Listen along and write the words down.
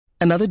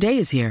Another day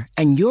is here,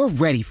 and you're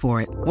ready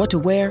for it. What to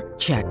wear?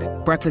 Check.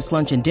 Breakfast,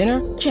 lunch, and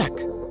dinner? Check.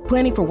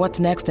 Planning for what's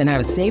next and how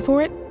to save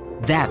for it?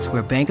 That's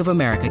where Bank of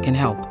America can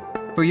help.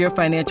 For your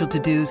financial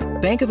to-dos,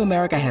 Bank of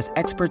America has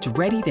experts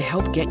ready to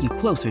help get you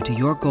closer to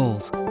your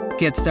goals.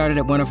 Get started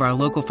at one of our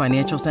local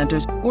financial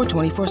centers or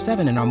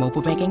 24/7 in our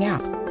mobile banking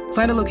app.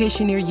 Find a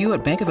location near you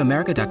at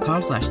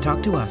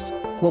bankofamerica.com/talktous.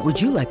 What would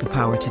you like the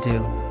power to do?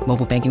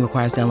 Mobile banking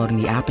requires downloading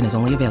the app and is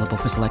only available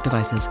for select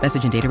devices.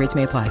 Message and data rates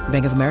may apply.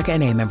 Bank of America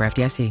N.A., member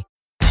FDIC.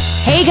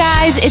 Hey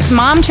guys, it's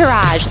Mom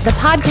Tourage, the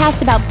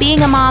podcast about being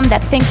a mom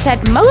that thinks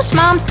that most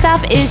mom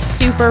stuff is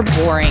super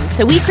boring.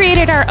 So we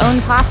created our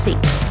own posse.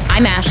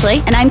 I'm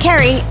Ashley. And I'm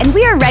Carrie, and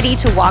we are ready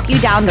to walk you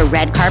down the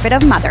red carpet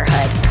of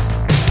motherhood.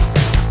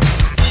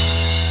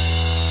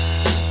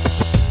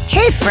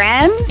 Hey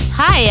friends!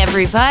 Hi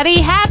everybody,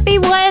 happy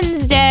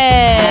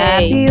Wednesday!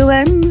 Happy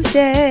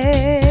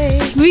Wednesday!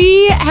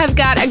 We have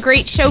got a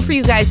great show for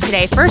you guys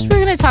today. First, we're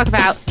going to talk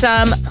about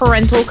some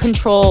parental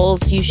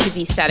controls you should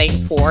be setting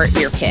for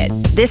your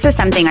kids. This is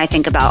something I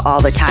think about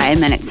all the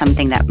time, and it's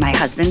something that my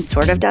husband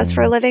sort of does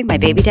for a living, my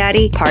baby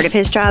daddy, part of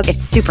his job.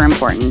 It's super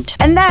important.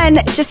 And then,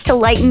 just to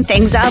lighten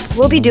things up,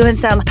 we'll be doing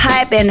some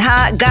piping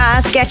hot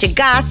goss. Get your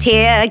goss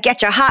here.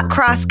 Get your hot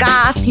cross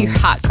goss. Your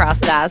hot cross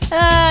goss.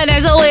 And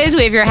as always,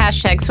 we have your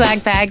hashtag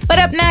swag bag. But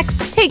up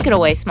next, take it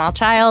away, small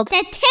child.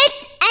 The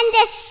tits and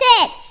the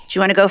sits. Do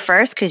you want to go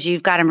first? Because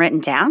you've got them written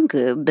down,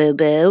 Goo Boo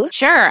Boo.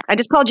 Sure. I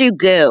just called you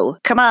Goo.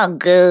 Come on,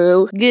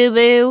 Goo. Goo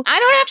Boo. I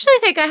don't actually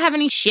think I have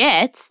any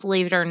shits,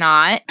 believe it or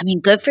not. I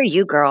mean, good for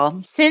you,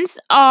 girl. Since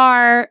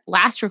our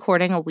last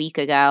recording a week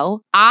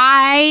ago,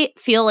 I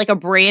feel like a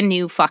brand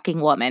new fucking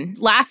woman.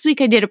 Last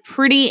week, I did a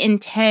pretty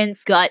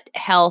intense gut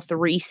health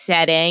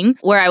resetting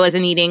where I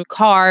wasn't eating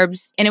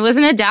carbs, and it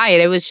wasn't a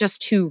diet. It was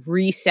just to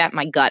reset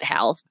my gut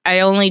health. I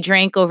only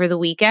drank over the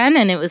weekend,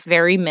 and it was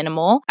very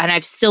minimal, and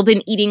I've still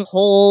been eating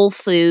whole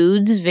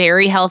foods,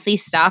 very healthy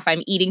stuff.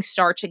 I'm eating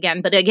starch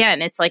again, but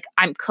again, it's like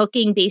I'm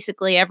cooking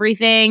basically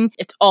everything.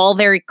 It's all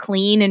very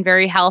clean and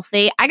very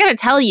healthy. I gotta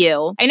tell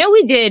you, I know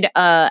we did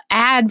a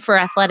ad for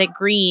Athletic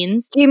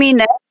Greens. Do you mean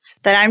this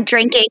that I'm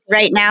drinking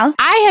right now?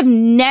 I have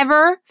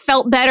never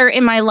felt better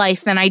in my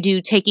life than I do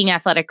taking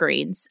Athletic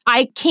Greens.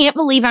 I can't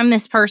believe I'm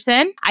this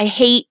person. I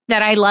hate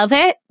that I love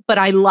it, but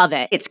I love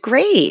it. It's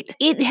great.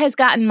 It has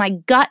gotten my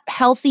gut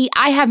healthy.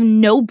 I have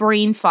no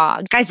brain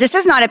fog. Guys, this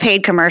is not a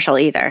paid commercial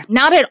either.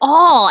 Not at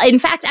all. In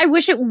fact, I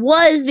wish it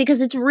was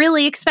because it's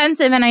really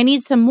expensive and I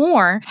need some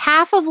more.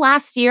 Half of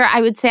last year,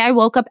 I would say I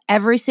woke up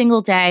every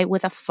single day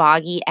with a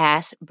foggy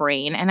ass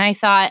brain. And I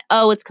thought,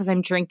 oh, it's because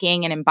I'm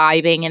drinking and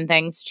imbibing and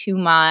things too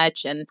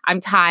much and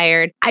I'm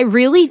tired. I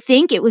really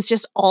think it was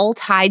just all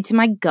tied to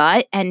my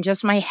gut and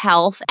just my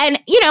health. And,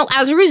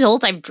 as a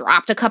result, I've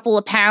dropped a couple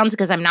of pounds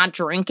because I'm not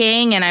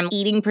drinking and I'm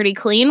eating pretty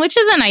clean, which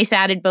is a nice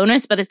added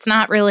bonus, but it's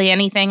not really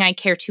anything I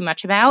care too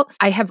much about.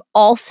 I have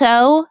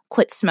also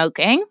quit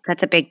smoking.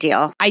 That's a big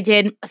deal. I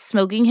did a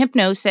smoking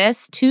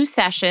hypnosis, 2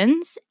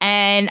 sessions,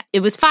 and it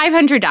was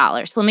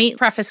 $500. Let me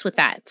preface with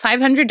that.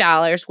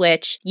 $500,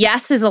 which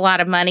yes is a lot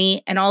of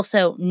money, and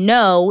also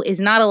no is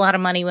not a lot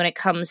of money when it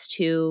comes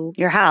to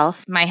your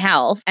health, my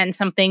health, and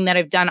something that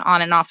I've done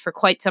on and off for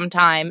quite some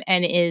time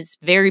and is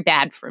very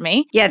bad for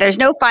me. Yeah, there's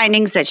no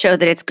findings that show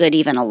that it's good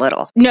even a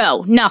little.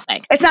 No,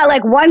 nothing. It's not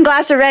like one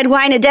glass of red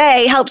wine a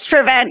day helps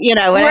prevent,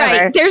 whatever.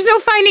 Right. There's no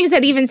findings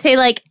that even say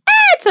like,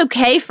 it's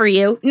okay for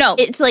you. No,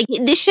 it's like,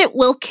 this shit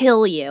will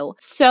kill you.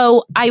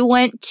 So I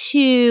went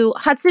to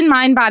Hudson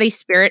Mind, Body,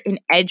 Spirit in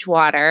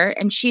Edgewater,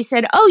 and she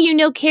said, oh, you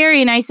know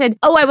Carrie? And I said,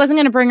 oh, I wasn't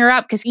going to bring her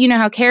up because you know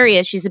how Carrie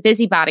is. She's a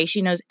busybody.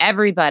 She knows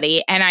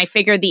everybody. And I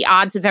figured the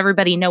odds of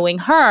everybody knowing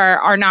her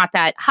are not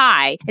that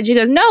high. And she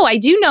goes, no, I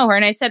do know her.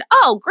 And I said,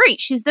 oh,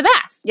 great. She's the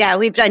best. Yeah,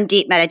 we've done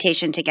deep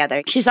meditation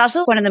together. She's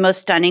also one of the most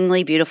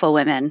stunningly beautiful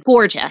women.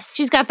 Gorgeous.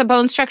 She's got the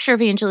bone structure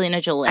of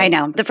Angelina Jolie. I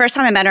know. The first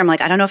time I met her, I'm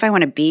like, I don't know if I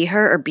want to be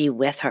her or be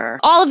with her.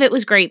 All of it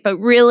was great, but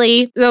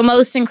really the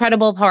most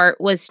incredible part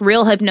was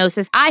real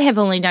hypnosis. I have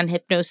only done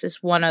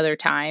hypnosis one other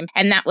time,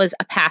 and that was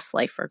a past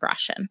life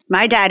regression.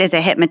 My dad is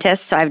a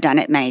hypnotist, so I've done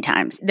it many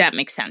times. That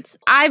makes sense.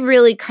 I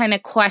really kind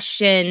of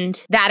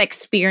questioned that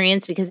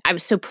experience because I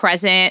was so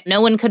present.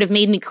 No one could have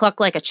made me cluck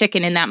like a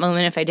chicken in that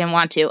moment if I didn't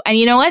want to. And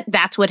you know what?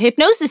 That's what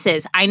hypnosis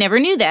is. I never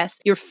knew this.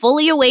 You're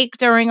fully awake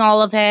during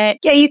all of it.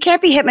 Yeah, you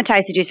can't be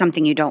hypnotized to do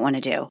something you don't want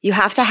to do. You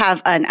have to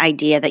have an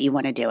idea that you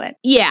want to do it.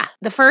 Yeah.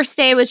 The first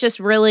day was just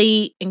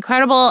really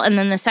incredible. And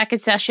then the second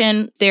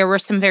session, there were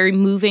some very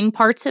moving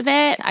parts of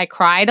it. I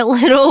cried a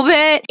little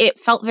bit. It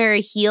felt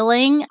very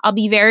healing. I'll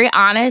be very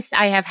honest.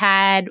 I have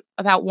had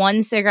about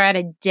 1 cigarette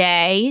a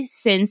day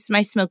since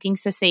my smoking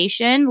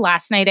cessation.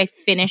 Last night, I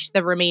finished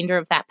the remainder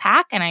of that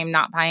pack and I'm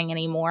not buying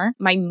any more.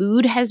 My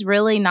mood has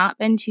really not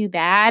been too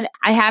bad.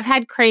 I have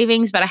had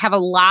cravings, but I have a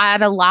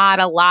lot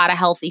of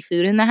healthy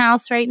food in the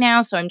house right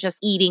now. So I'm just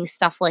eating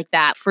stuff like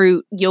that,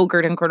 fruit,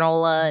 yogurt, and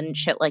granola and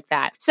shit like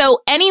that.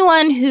 So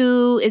anyone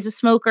who is a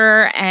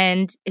smoker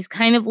and is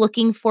kind of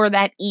looking for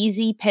that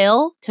easy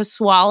pill to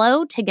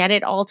swallow to get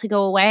it all to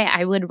go away,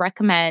 I would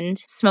recommend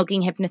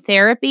smoking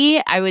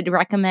hypnotherapy. I would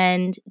recommend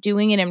recommend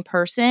doing it in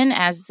person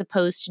as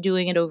opposed to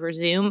doing it over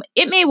Zoom.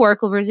 It may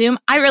work over Zoom.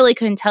 I really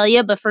couldn't tell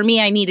you, but for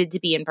me, I needed to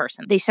be in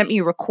person. They sent me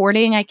a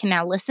recording I can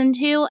now listen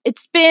to.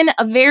 It's been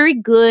a very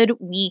good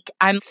week.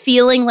 I'm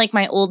feeling like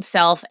my old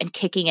self and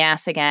kicking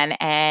ass again,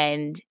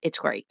 and it's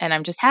great. And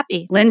I'm just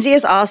happy. Lindsay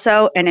is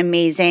also an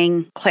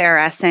amazing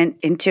clairsentient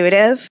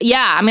intuitive.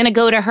 Yeah, I'm going to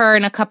go to her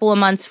in a couple of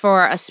months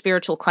for a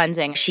spiritual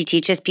cleansing. She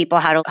teaches people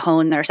how to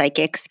hone their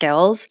psychic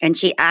skills, and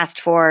she asked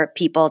for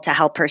people to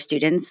help her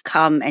students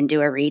come and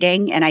do a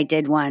reading. And I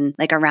did one,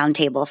 like a round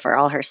table for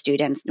all her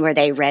students where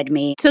they read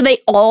me. So they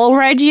all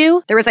read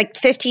you? There was like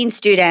 15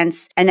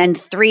 students, and then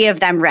 3 of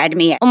them read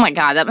me. Oh my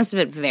God, that must have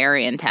been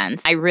very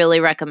intense. I really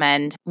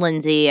recommend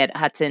Lindsay at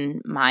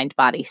Hudson Mind,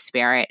 Body,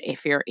 Spirit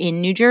if you're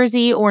in New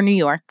Jersey or New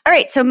York. All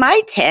right, so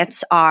my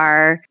tits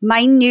are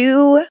my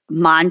new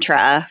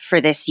mantra for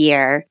this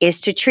year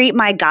is to treat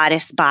my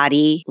goddess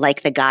body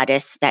like the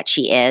goddess that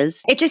she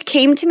is. It just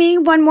came to me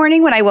one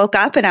morning when I woke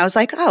up and I was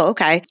like, oh,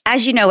 okay.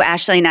 As you know,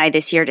 Ashley and I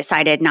this year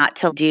decided not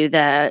to do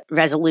the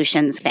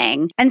resolutions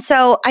thing. And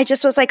so I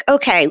just was like,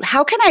 okay,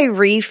 how can I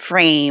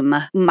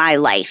reframe my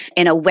life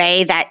in a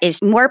way that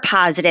is more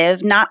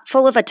positive, not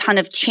full of a ton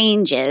of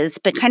changes,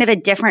 but kind of a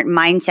different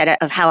mindset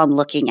of how I'm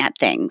looking at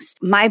things.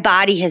 My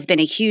body has been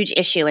a huge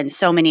issue in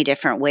so many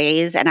different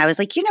ways. And I was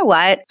like, you know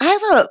what? I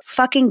have a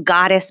fucking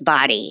goddess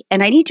body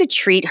and I need to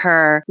treat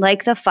her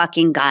like the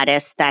fucking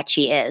goddess that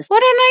she is.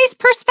 What a nice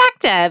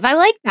perspective. I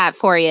like that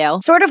for you.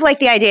 Sort of like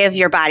the idea of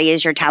your body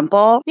is your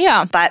temple.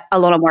 Yeah. But a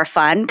little more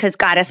fun because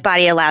goddess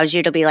body allows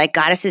you to be like,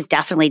 goddesses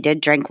definitely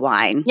did drink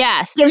wine.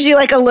 Yes. Gives you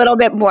like a little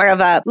bit more of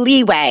a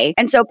leeway.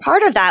 And so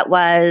part of that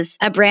was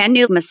a brand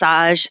new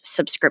massage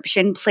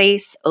subscription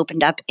place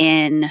opened up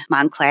in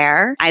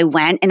Montclair. I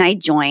went and I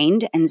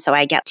joined. And so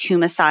I get 2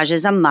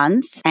 massages a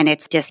month and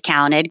it's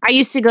discounted. I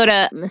used to go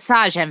to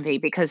Massage Envy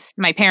because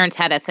my parents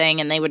had a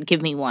thing and they would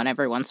give me one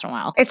every once in a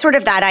while. It's sort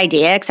of that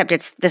idea, except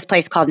it's this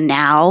place called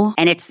Now,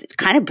 and it's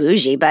kind of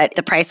bougie, but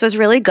the price was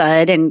really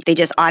good, and they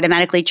just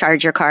automatically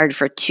charge your card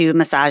for 2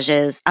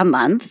 massages a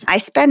month. I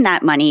spend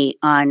that money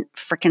on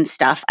freaking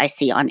stuff I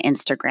see on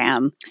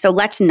Instagram. So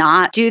let's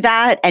not do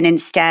that and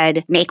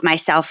instead make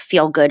myself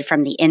feel good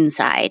from the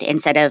inside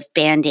instead of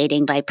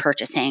band-aiding by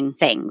purchasing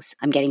things.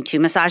 I'm getting 2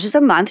 massages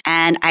a month,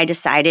 and I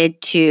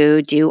decided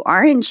to do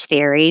Orange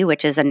Theory,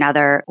 which is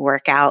another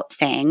workout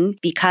thing,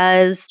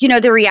 because, you know,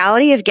 the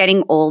reality of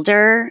getting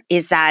older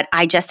is that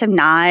I just am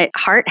not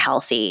heart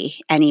healthy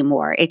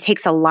anymore. It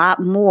takes a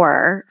lot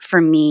more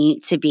for me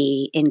to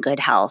be in good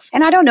health.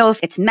 And I don't know if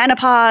it's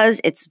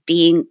menopause, it's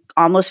being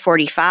almost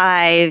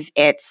 45,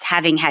 it's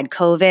having had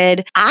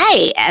COVID.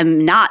 I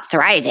am not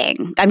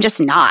thriving. I'm just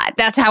not.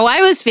 That's how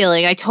I was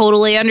feeling. I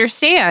totally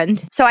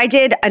understand. So I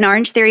did an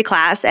Orange Theory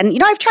class, and, you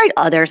know, I've tried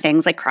other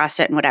things like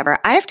CrossFit and whatever.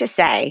 I have to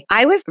say,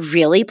 I was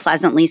really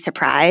pleasantly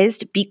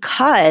surprised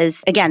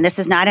because, again, this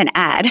is not an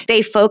ad.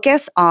 They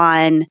focus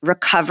on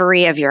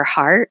recovery of your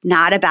heart,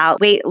 not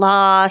about weight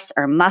loss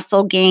or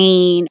muscle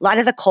gain. A lot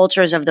of the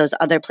cultures of those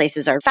other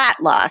places are fat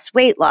loss,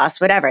 weight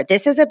loss, whatever.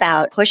 This is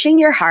about pushing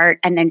your heart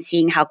and then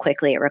seeing how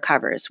quickly it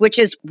recovers, which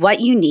is what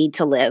you need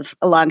to live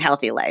a long,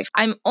 healthy life.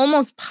 I'm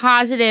almost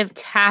positive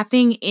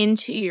tapping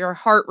into your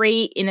heart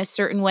rate in a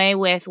certain way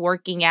with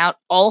working out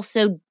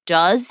also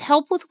does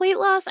help with weight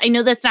loss. I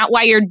know that's not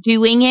why you're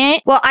doing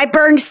it. Well, I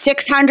burned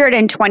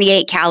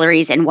 628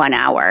 calories in 1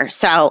 hour,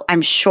 so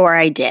I'm sure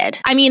I did.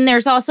 I mean,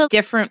 there's also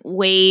different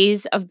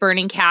ways of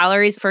burning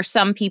calories. For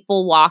some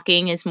people,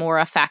 walking is more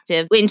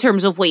effective in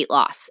terms of weight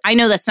loss. I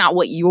know that's not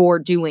what you're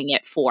doing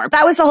it for.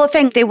 That was the whole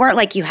thing. They weren't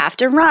like, you have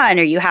to run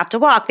or you have to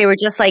walk. They were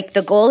just like,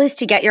 the goal is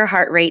to get your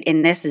heart rate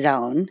in this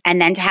zone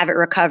and then to have it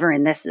recover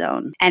in this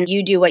zone. And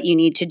you do what you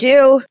need to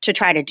do to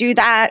try to do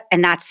that.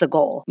 And that's the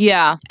goal.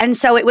 Yeah. And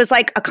so it was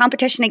like a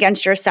competition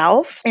against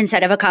yourself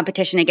instead of a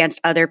competition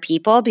against other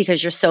people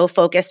because you're so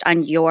focused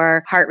on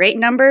your heart rate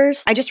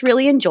numbers. I just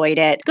really enjoyed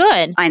it.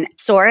 Good. I'm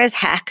sore as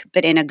heck,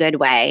 but in a good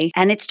way.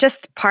 And it's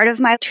just part of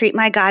my treat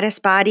my goddess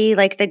body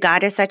like the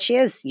goddess that she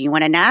is. You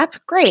want to nap?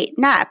 Great,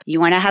 nap. You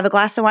want to have a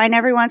glass of wine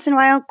every once in a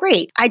while?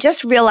 Great. I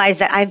just realized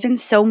that I've been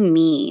so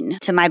mean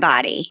to my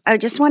body. I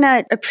just want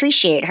to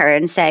appreciate her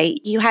and say,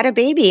 you had a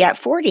baby at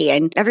 40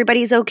 and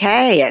everybody's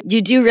okay.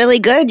 You do really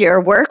good. You're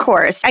a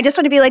workhorse. I just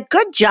want to be like,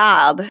 good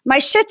job. My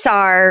shits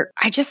are,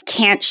 I just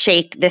can't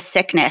shake this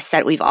sickness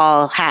that we've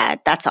all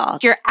had. That's all.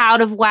 You're out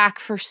of whack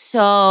for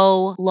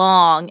so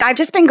long. I've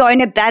just been going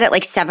to bed at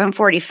like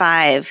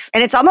 7:45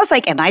 and it's almost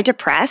like, am I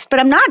depressed? But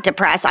I'm not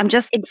depressed. I'm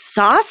just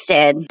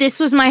exhausted. This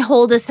was my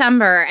whole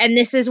December and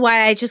this is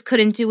why I just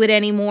couldn't do it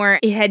anymore.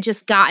 It had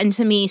just gotten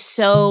to me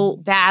so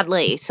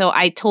badly. So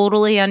I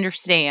totally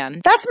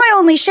understand. That's my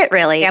only shit,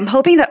 really. I'm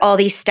hoping that all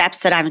these steps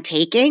that I'm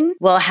taking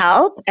will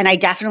help. And I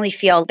definitely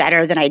feel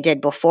better than I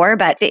did before,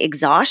 but the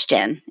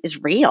exhaustion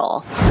is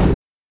real.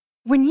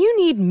 When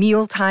you need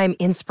mealtime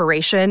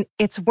inspiration,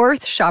 it's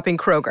worth shopping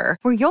Kroger,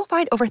 where you'll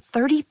find over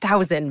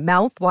 30,000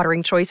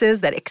 mouth-watering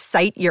choices that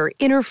excite your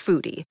inner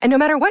foodie. And no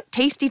matter what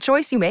tasty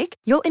choice you make,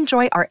 you'll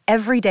enjoy our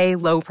everyday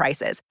low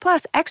prices,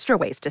 plus extra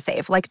ways to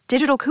save, like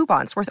digital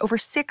coupons worth over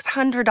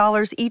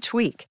 $600 each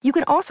week. You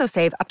can also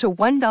save up to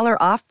 $1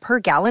 off per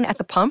gallon at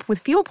the pump with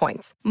fuel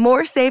points.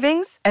 More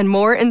savings and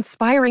more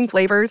inspiring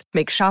flavors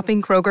make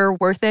shopping Kroger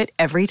worth it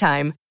every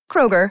time.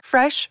 Kroger,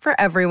 fresh for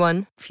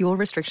everyone. Fuel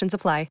restrictions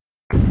apply.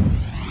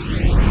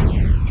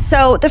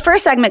 So the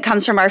first segment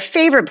comes from our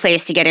favorite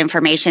place to get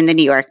information, the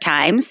New York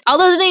Times.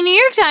 Although the New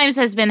York Times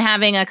has been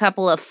having a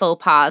couple of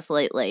faux pas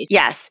lately.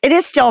 Yes, it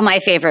is still my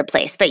favorite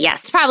place, but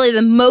yes. It's probably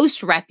the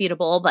most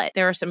reputable, but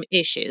there are some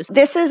issues.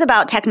 This is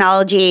about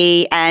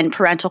technology and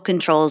parental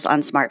controls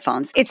on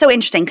smartphones. It's so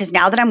interesting because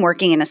now that I'm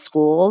working in a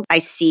school, I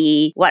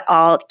see what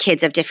all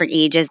kids of different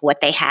ages,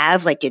 what they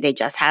have. Like, do they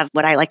just have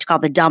what I like to call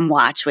the dumb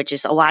watch, which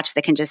is a watch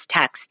that can just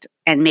text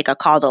and make a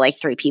call to like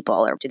 3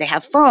 people? Or do they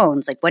have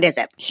phones? Like, what is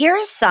it?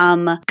 Here's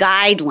some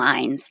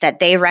guidelines that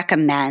they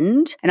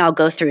recommend, and I'll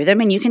go through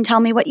them and you can tell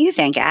me what you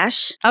think,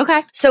 Ash.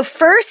 Okay. So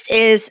first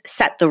is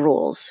set the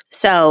rules.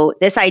 So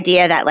this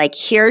idea that like,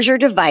 here's your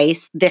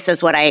device. This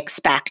is what I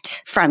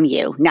expect from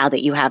you now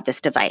that you have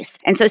this device.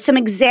 And so some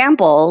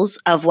examples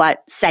of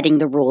what setting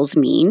the rules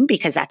mean,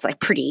 because that's like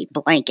pretty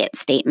blanket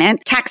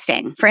statement.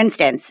 Texting, for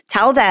instance,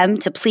 tell them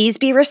to please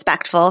be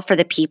respectful for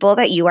the people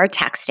that you are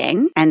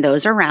texting and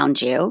those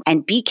around you.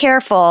 And be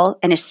careful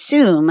and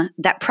assume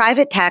that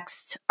private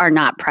texts are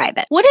not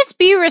private. What does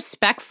be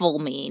respectful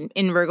mean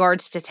in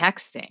regards to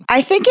texting?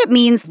 I think it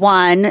means,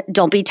 one,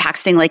 don't be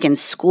texting like in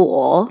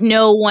school.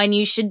 Know when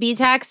you should be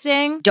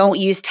texting? Don't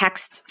use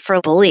texts for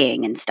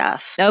bullying and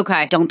stuff.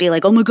 Okay. Don't be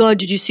like, oh my God,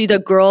 did you see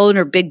that girl in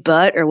her big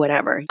butt or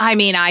whatever? I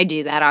mean, I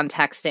do that on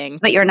texting.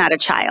 But you're not a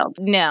child.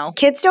 No.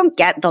 Kids don't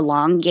get the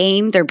long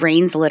game. Their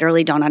brains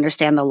literally don't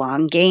understand the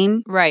long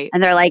game. Right.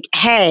 And they're like,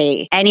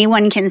 hey,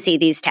 anyone can see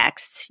these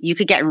texts. You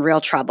could get in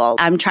real trouble.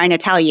 I'm trying to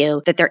tell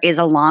you that there is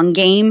a long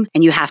game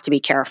and you have to be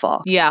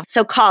careful. Yeah.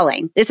 So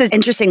calling. This is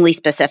interestingly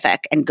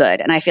specific and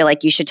good. And I feel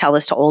like you should tell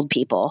this to old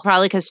people.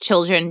 Probably because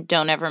children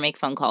don't ever make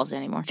phone calls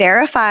anymore.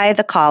 Verify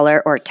the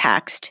caller or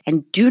text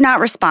and do not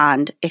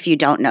respond if you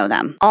don't know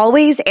them.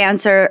 Always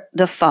answer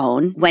the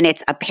phone when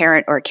it's a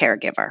parent or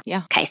caregiver.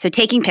 Yeah. Okay, so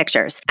taking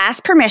pictures.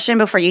 Ask permission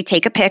before you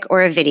take a pic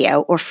or a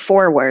video or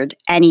forward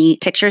any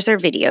pictures or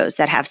videos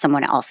that have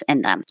someone else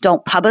in them.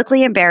 Don't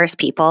publicly embarrass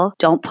people.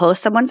 Don't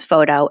post someone's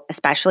photo,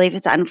 especially if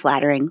it's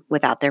unflattering,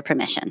 without their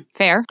permission.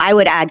 Fair. I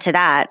would add to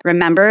that,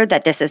 remember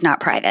that this is not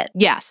private.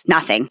 Yes.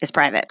 Nothing is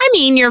private. I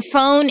mean, your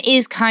phone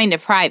is kind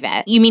of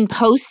private. You mean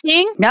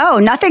posting? No,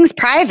 nothing's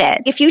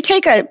private. If you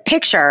take a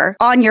picture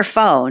on your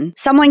phone,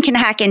 someone can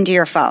hack into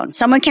your phone.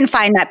 Someone can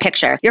find that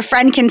picture. Your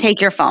friend can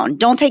take your phone.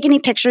 Don't take any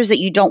pictures that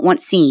you don't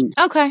want seen.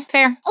 Okay,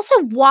 fair.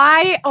 Also,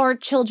 why are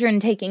children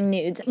taking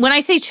nudes? When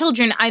I say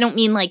children, I don't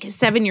mean like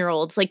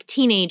 7-year-olds, like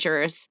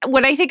teenagers.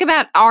 When I think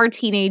about our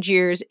teenage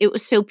years, it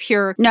was so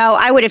pure. No,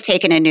 I would have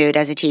taken a nude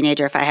as a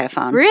teenager if I had a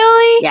phone.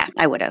 Really? Yeah,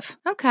 I would have.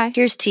 Okay.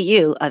 Here's to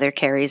you, other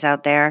Carries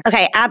out there.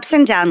 Okay, apps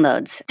and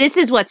downloads. This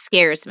is what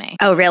scares me.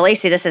 Oh, really?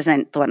 See, this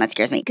isn't the one that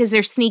scares me. Because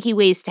there's sneaky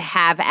ways to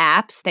have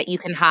apps that you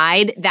can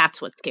hide.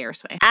 That's what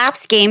scares me.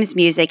 Apps, games,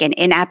 music, and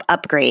in-app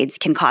upgrades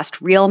can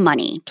cost real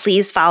money.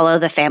 Please follow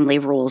the family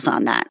rules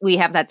on that. We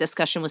have that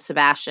discussion with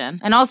Sebastian.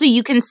 And also,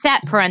 you can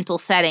set parental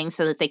settings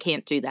so that they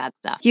can't do that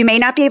stuff. You may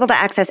not be able to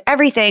access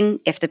everything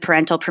if the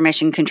parental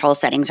permission control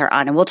settings are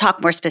on, and we'll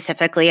talk more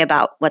specifically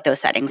about what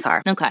those settings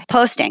are. Okay.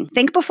 Posting.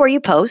 Think before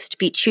you post.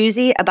 Be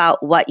choosy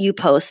about what you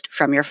post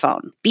from your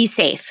phone. Be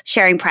safe.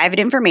 Sharing private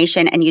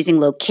information and using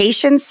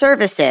location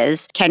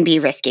services can be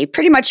risky.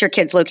 Pretty much your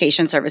kids'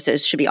 location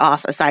services should be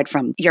off aside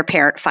from your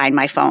parent find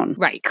my phone.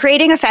 Right.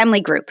 Creating a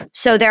family group.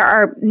 So there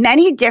are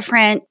many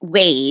different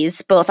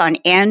ways, both on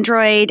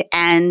Android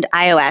and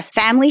iOS,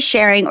 family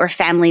sharing or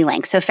family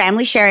link. So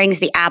family sharing is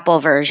the Apple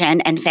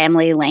version and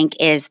family link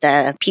is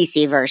the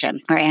PC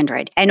version or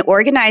Android. An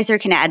organizer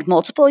can add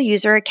multiple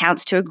user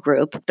accounts to a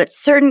group, but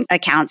certain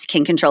accounts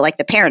can control, like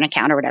the parent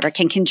account or whatever,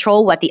 can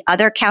control what the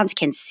other accounts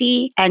can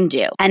see and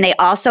do. And they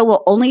also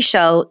will only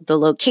show the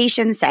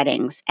location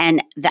settings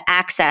and the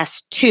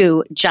access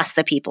to just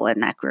the people in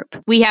that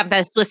group. We have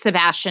this with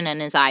Sebastian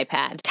and his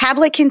iPad.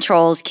 Tablet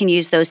controls can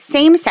use those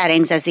same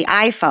settings as the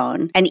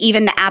iPhone, and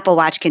even the Apple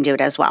Watch can do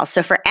it as well.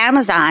 So for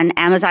Amazon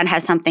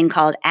has something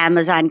called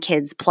Amazon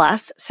Kids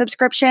Plus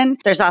subscription.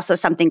 There's also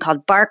something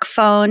called Bark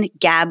Phone,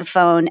 Gab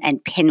Phone,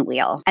 and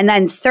Pinwheel. And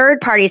then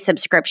third-party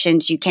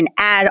subscriptions you can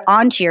add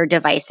onto your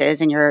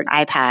devices and your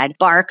iPad.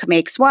 Bark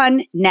makes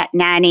one, Net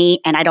Nanny,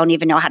 and I don't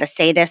even know how to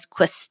say this,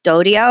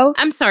 Custodio.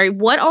 I'm sorry,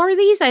 what are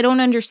these? I don't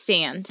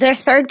understand. They're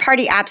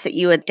third-party apps that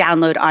you would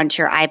download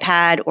onto your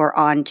iPad or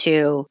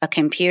onto a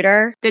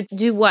computer. That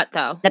do what,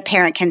 though? The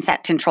parent can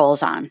set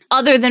controls on.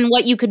 Other than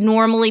what you could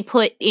normally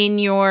put in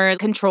your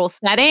control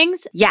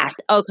settings? Yes.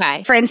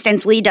 Okay. For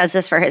instance, Lee does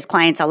this for his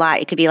clients a lot.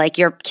 It could be like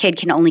your kid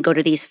can only go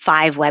to these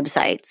 5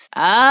 websites.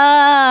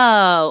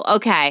 Oh,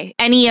 okay.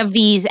 Any any of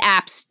these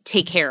apps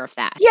take care of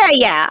that.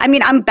 Yeah. I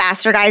mean, I'm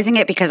bastardizing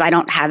it because I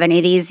don't have any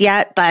of these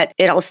yet, but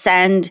it'll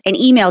send an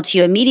email to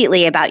you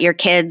immediately about your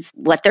kids,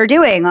 what they're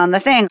doing on the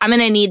thing. I'm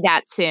going to need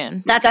that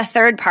soon. That's a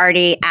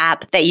third-party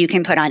app that you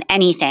can put on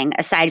anything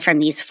aside from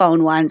these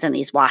phone ones and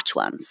these watch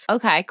ones.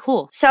 Okay,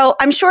 cool. So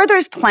I'm sure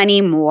there's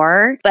plenty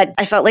more, but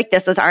I felt like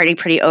this was already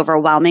pretty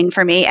overwhelming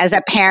for me as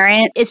a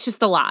parent. It's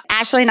just a lot.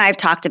 Ashley and I have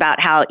talked about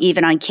how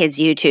even on kids'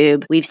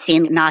 YouTube, we've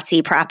seen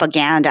Nazi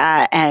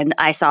propaganda, and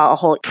I saw a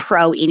whole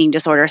pro-eating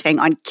disorder thing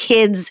on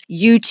kids'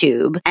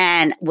 YouTube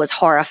and was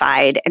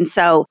horrified. And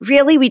so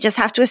really, we just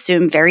have to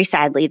assume very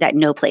sadly that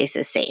no place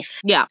is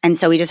safe. Yeah. And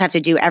so we just have to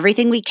do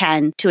everything we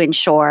can to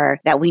ensure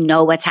that we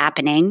know what's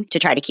happening to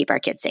try to keep our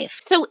kids safe.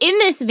 So in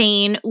this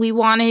vein, we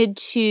wanted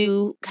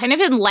to kind of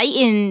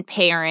enlighten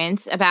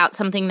parents about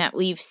something that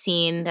we've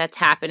seen that's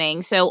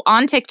happening. So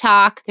on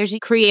TikTok, there's a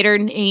creator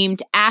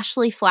named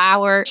Ashley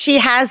Flower. She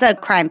has a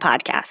crime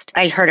podcast.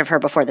 I heard of her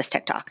before this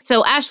TikTok.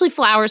 So Ashley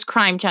Flower's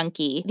Crime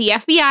Junkie. The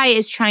FBI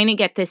is trying to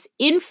get this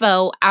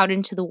info out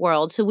into the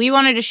world. So we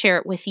wanted to share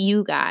it with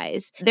you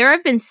guys. There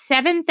have been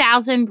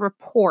 7,000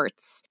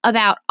 reports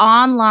about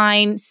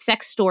online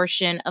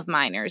sextortion of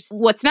minors.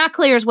 What's not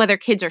clear is whether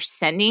kids are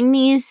sending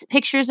these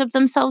pictures of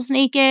themselves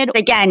naked.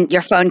 Again,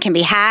 your phone can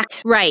be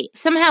hacked. Right.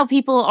 Somehow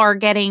people are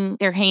getting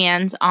their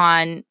hands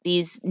on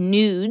these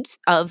nudes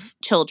of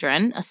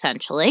children,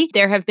 essentially.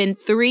 There have been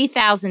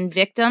 3,000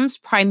 victims,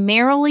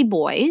 primarily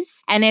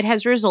boys, and it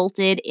has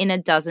resulted in a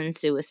dozen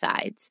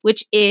suicides,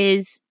 which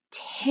is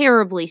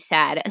terribly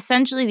sad.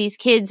 Essentially, these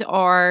kids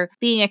are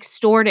being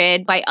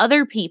extorted by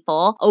other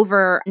people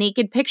over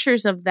naked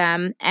pictures of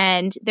them,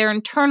 and they're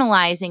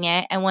internalizing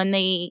it. And when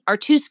they are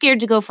too scared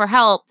to go for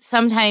help,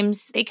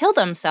 sometimes they kill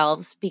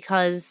themselves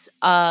because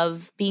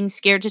of being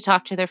scared to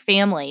talk to their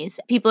families.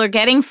 People are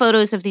getting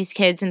photos of these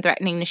kids and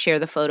threatening to share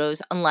the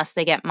photos unless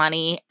they get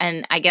money.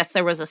 And I guess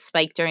there was a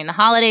spike during the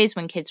holidays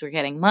when kids were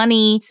getting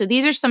money. So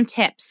these are some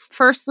tips.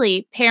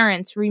 Firstly,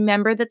 parents,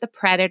 remember that the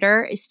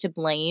predator is to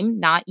blame,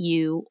 not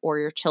you or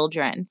your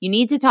children. You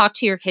need to talk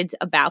to your kids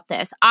about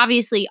this.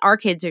 Obviously, our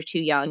kids are too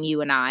young,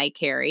 you and I,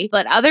 Carrie,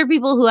 but other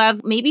people who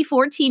have maybe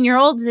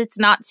 14-year-olds, it's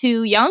not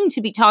too young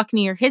to be talking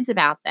to your kids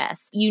about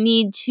this. You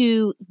need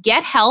to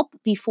get help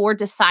before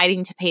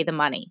deciding to pay the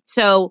money.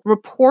 So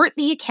report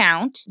the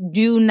account.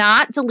 Do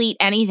not delete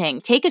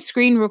anything. Take a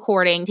screen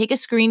recording, take a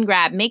screen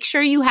grab, make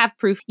sure you have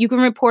proof. You can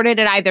report it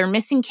at either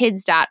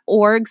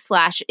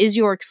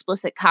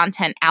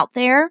missingkids.org/is-your-explicit-content out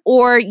there,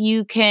 or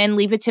you can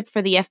leave a tip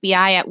for the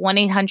FBI at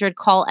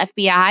 1-800-CALL-FBI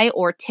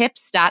or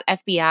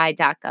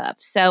tips.fbi.gov.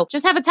 So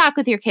just have a talk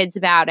with your kids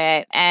about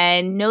it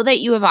and know that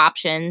you have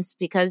options,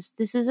 because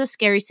this is a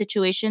scary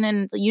situation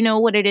and you know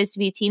what it is to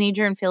be a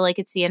teenager and feel like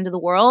it's the end of the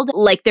world.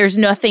 Like there's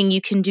nothing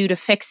you can do to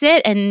fix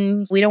it,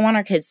 and we don't want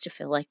our kids to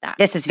feel like that.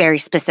 This is very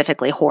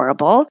specifically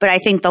horrible, but I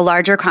think the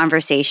larger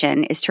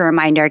conversation is to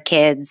remind our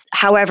kids,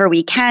 however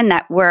we can,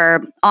 that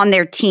we're on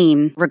their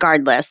team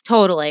regardless.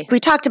 Totally. We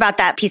talked about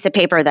that piece of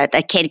paper that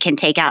the kid can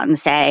take out and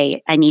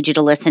say, I need you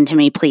to listen to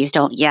me, please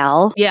don't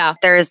yell. Yeah.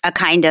 There's a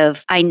kind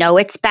of, I know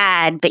it's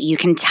bad, but you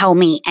can tell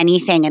me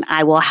anything and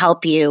I will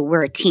help you.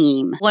 We're a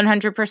team.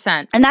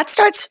 100%. And that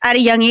starts at a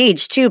young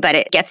age too, but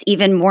it gets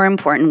even more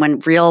important when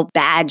real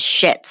bad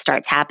shit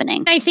starts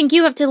happening. I think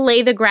you have to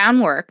lay the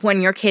groundwork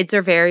when your kids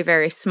are very,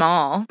 very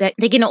small, that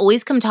they can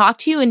always come talk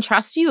to you and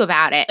trust you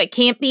about it. It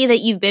can't be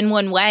that you've been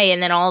one way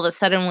and then all of a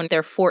sudden when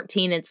they're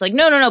 14, it's like,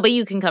 no, but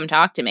you can come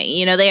talk to me.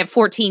 You know, they have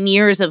 14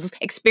 years of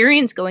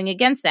experience going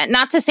against that.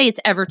 Not to say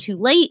it's ever too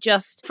late,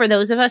 just for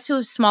those of us who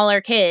have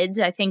smaller kids,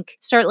 I think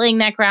start laying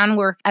that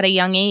groundwork at a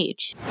young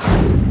age.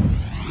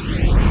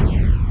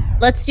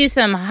 Let's do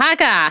some hot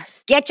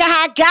goss. Get your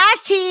hot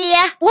goss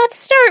here. Let's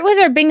start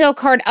with our bingo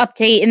card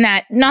update in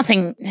that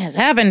nothing has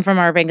happened from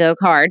our bingo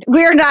card.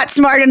 We're not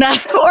smart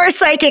enough or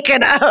psychic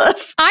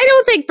enough. I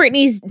don't think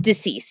Britney's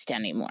deceased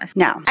anymore.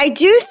 No. I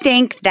do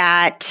think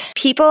that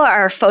people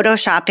are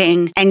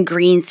photoshopping and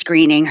green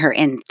screening her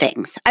in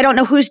things. I don't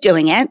know who's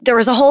doing it. There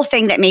was a whole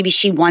thing that maybe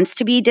she wants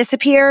to be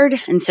disappeared,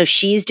 and so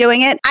she's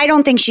doing it. I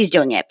don't think she's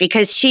doing it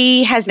because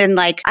she has been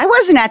like, I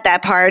wasn't at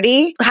that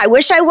party. I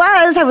wish I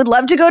was. I would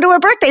love to go to a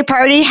birthday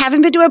party.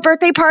 Haven't been to a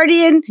birthday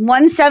party in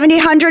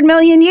 100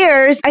 million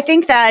years. I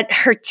think that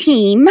her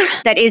team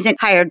that isn't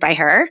hired by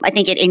her, I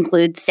think it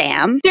includes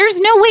Sam. There's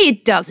no way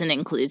it doesn't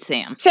include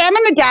Sam. Sam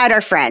and the dad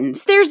are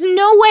friends. There's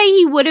no way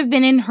he would have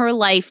been in her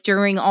life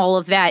during all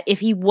of that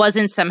if he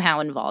wasn't somehow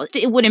involved.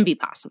 It wouldn't be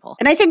possible.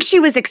 And I think she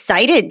was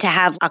excited to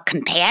have a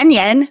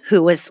companion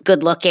who was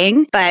good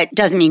looking, but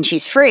doesn't mean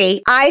she's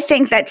free. I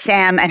think that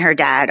Sam and her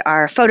dad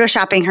are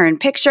photoshopping her in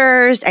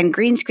pictures and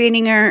green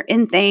screening her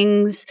in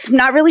things. I'm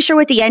not really sure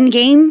what the end end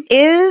game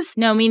is?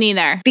 No, me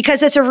neither.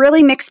 Because it's a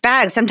really mixed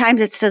bag.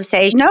 Sometimes it's to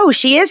say, no,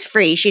 she is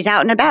free. She's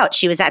out and about.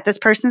 She was at this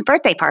person's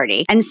birthday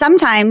party. And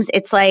sometimes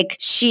it's like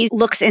she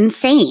looks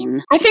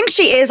insane. I think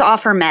she is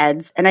off her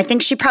meds, and I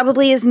think she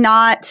probably is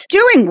not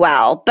doing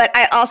well. But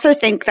I also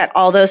think that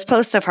all those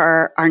posts of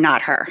her are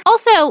not her.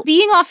 Also,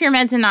 being off your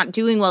meds and not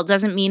doing well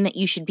doesn't mean that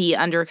you should be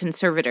under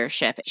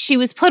conservatorship. She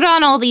was put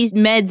on all these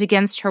meds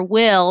against her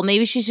will.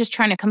 Maybe she's just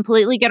trying to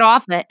completely get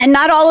off it. And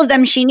not all of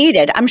them she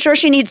needed. I'm sure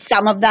she needs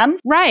some of them.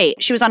 Right.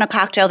 She was on a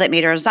cocktail that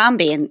made her a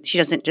zombie, and she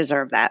doesn't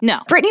deserve that. No.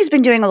 Britney's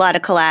been doing a lot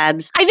of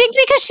collabs. I think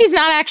because she's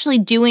not actually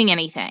doing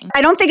anything.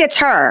 I don't think it's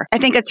her. I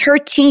think it's her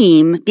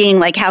team being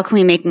like, how can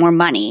we make more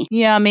money?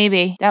 Yeah,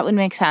 maybe. That would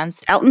make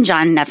sense. Elton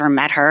John never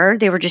met her.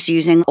 They were just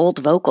using old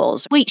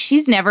vocals. Wait,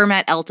 she's never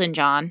met Elton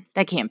John?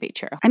 That can't be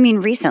true. I mean,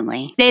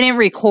 recently. They didn't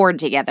record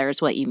together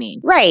is what you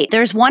mean. Right.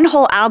 There's one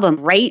whole album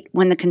right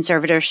when the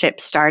conservatorship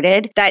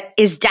started that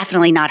is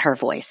definitely not her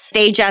voice.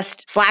 They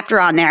just slapped her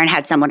on there and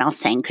had someone else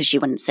sing because she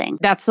wouldn't sing.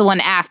 That's the one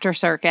after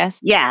Circus.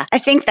 Yeah. I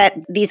think that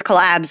these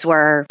collabs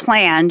were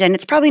planned, and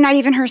it's probably not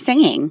even her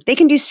singing. They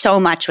can do so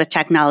much with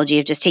technology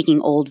of just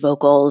taking old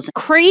vocals.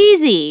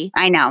 Crazy.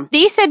 I know.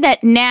 They said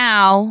that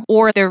now,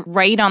 or they're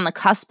right on the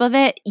cusp of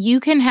it, you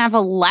can have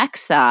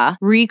Alexa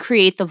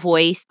recreate the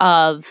voice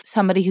of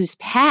somebody who's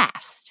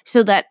passed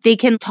so that they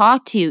can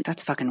talk to you.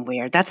 That's fucking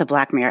weird. That's a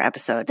Black Mirror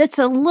episode. That's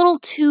a little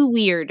too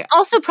weird.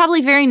 Also,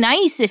 probably very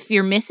nice if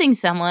you're missing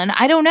someone.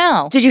 I don't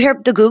know. Did you hear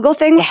the Google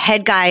thing? The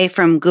head guy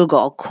from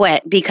Google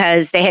quit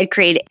because they had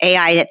created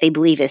AI that they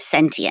believe is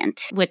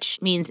sentient. Which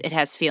means it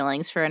has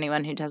feelings for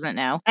anyone who doesn't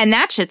know. And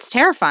that shit's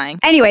terrifying.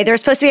 Anyway,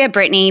 there's supposed to be a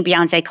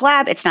Britney-Beyonce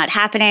collab. It's not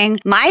happening.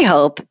 My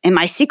hope in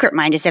my secret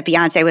mind is that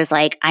Beyonce was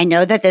like, I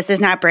know that this is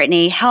not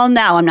Britney. Hell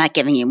no, I'm not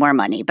giving you more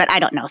money. But I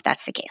don't know if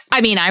that's the case. I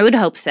mean, I would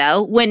hope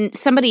so. When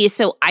somebody is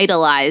so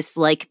idolized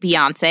like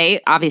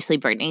Beyonce, obviously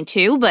Britney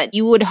too, but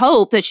you would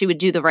hope that she would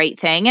do the right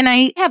thing. And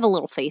I have a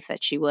little faith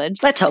that she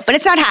would. Let's hope. But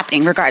it's not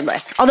happening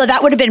regardless. Although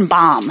that would have been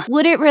bomb.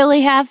 Would it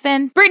really have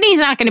been? Britney's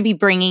not going to be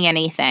bringing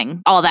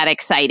anything all that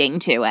exciting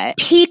to it.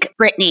 Peak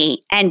Britney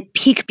and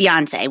peak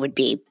Beyonce would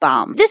be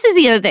bomb. This is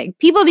the other thing.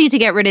 People need to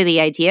get rid of the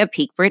idea of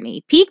peak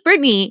Britney. Peak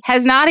Britney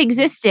has not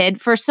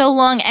existed for so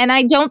long, and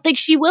I don't think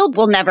she will.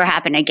 Will never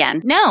happen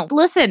again. No.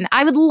 Listen,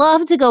 I would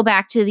love to go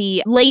back to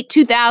the late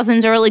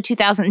 2000s, early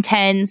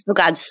 2010s. Oh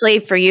God,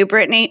 slave for you,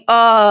 Britney.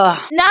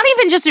 Oh. Not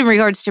even just in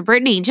regards to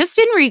Britney, just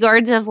in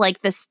regards of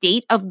like the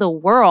state of the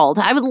world.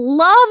 I would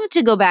love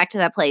to go back to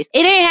that place.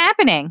 It ain't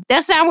happening.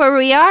 That's not where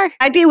we are.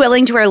 I'd be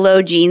willing to wear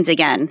low jeans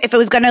again. If it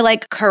was going to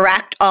like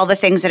correct all the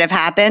things that have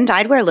happened,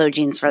 I'd wear low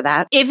jeans for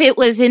that. If it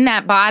was in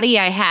that body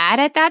I had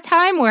at that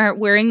time where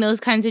wearing those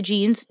kinds of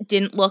jeans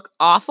didn't look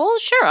awful,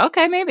 sure,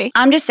 okay, maybe.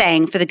 I'm just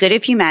saying, for the good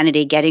of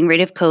humanity, getting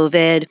rid of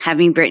COVID,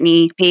 having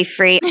Britney be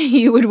free.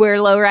 You would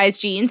wear low-rise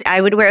jeans?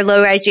 I would wear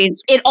low-rise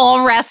jeans. It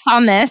all rests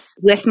on this.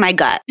 With my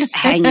gut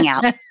hanging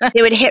out.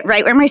 It would hit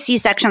right where my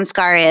C-section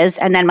scar is,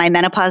 and then my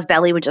menopause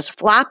belly would just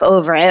flop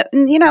over it.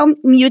 And, you know,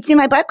 you'd see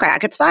my butt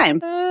crack. It's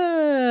fine.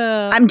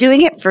 I'm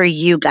doing it for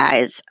you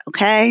guys,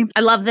 okay? I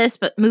love this,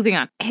 but moving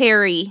on.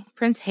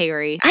 Prince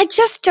Harry. I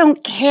just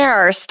don't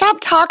care. Stop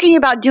talking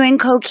about doing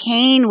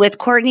cocaine with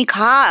Courtney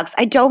Cox.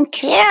 I don't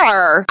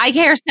care. I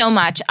care so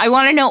much. I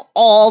want to know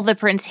all the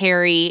Prince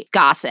Harry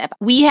gossip.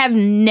 We have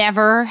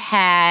never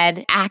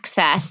had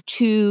access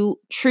to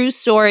true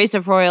stories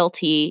of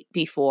royalty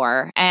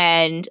before,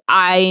 and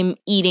I'm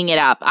eating it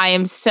up. I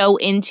am so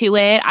into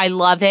it. I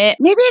love it.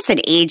 Maybe it's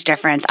an age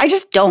difference. I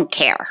just don't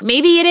care.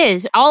 Maybe it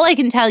is. All I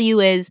can tell you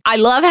is I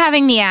love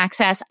having the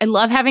access. I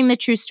love having the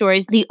true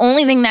stories. The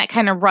only thing that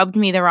kind of rubbed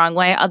me the wrong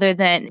way, other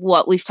than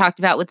what we've talked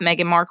about with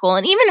Meghan Markle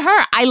and even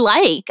her, I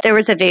like. There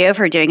was a video of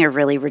her doing a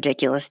really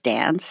ridiculous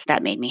dance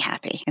that made me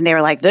happy. And they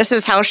were like, this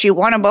is how she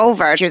won him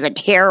over. She was a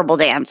terrible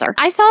dancer.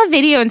 I saw a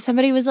video and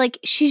somebody was like,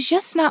 she's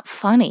just not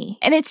funny.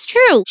 And it's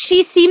true.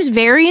 She seems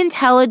very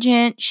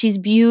intelligent. She's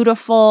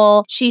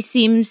beautiful. She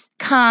seems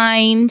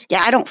kind.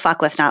 Yeah, I don't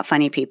fuck with not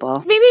funny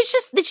people. Maybe it's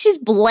just that she's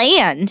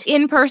bland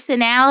in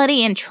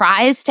personality and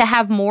tries to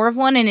have more of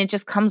one and it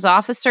just comes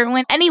off a certain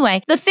way.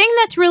 Anyway, the thing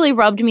that's really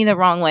rubbed me the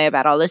wrong way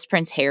about all this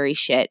Prince Harry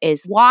shit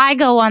is why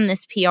go on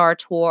this PR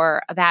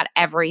tour about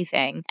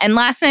everything? And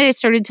last night I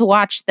started to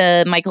watch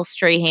the Michael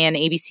Strahan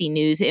ABC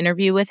News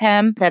interview with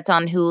him that's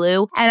on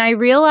Hulu. And I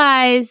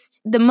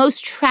realized the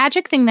most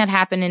tragic thing that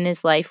happened in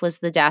his life was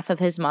the death of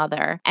his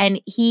mother.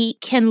 And he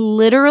can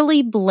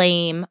literally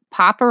blame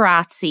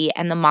paparazzi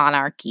and the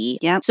monarchy.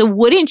 Yep. So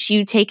wouldn't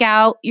you take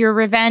out your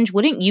revenge?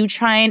 Wouldn't you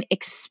try and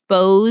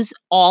expose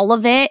all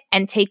of it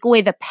and take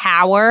away the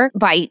power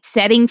by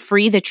setting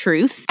free the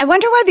truth? I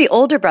wonder why the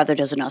older brother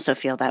doesn't also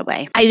feel that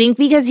way. I think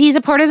because he's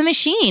a part of the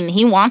machine.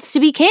 He wants to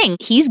be king.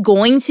 He's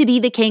going to be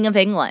the king of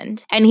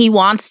England and he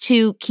wants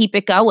to keep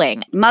it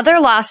going. Mother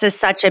loss is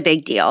such a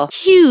big deal.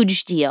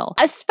 Huge deal.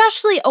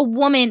 Especially a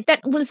woman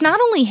that was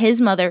not only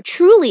his mother,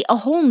 truly a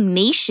whole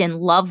nation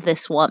loved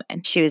this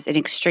woman. She was an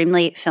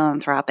extremely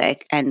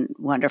philanthropic and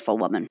wonderful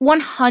woman.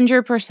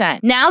 100%.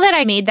 Now that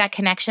I made that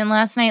connection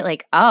last night,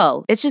 like,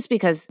 oh, it's just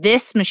because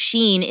this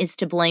machine is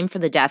to blame for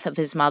the death of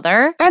his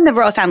mother. And the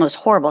royal family was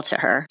horrible to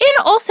her.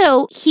 And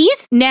also,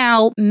 he's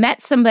now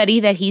met somebody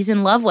that he's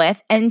in love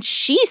with, and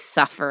she's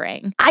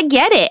suffering. I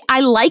get it.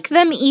 I like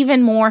them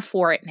even more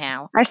for it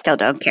now. I still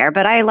don't care,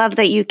 but I love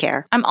that you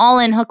care. I'm all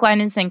in, hook,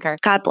 line, and sinker.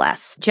 God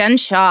bless. Jen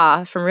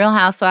Shah from Real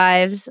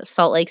Housewives of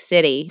Salt Lake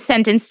City,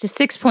 sentenced to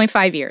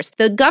 6.5 years.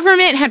 The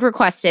government had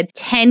requested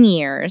 10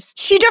 years.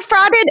 She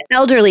defrauded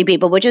elderly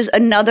people, which is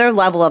another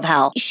level of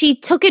hell. She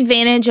took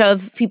advantage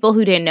of people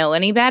who didn't know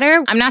any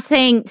better. I'm not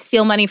saying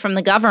steal money from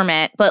the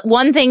government, but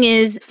one thing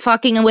is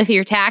fucking with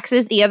your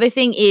taxes. The other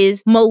thing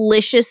is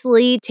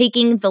maliciously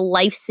taking the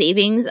life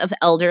savings of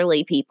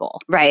elderly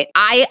people. Right.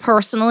 I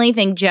personally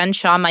think Jen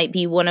Shah might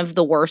be one of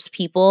the worst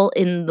people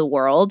in the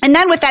world. And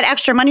then with that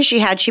extra money she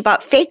had, she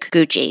bought fake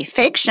Gucci,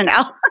 fake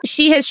Chanel.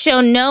 She has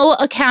shown no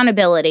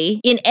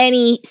accountability in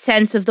any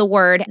sense of the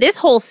word. This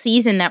whole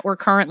season that we're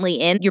currently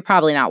in, you're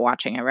probably not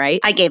watching it, right?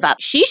 I gave up.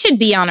 She should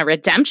be on a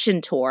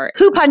redemption tour.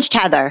 Who punched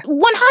Heather?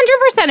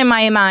 100% in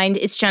my mind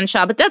is Jen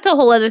Shah, but that's a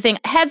whole other thing.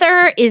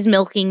 Heather is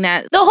milking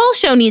that. The whole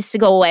show needs to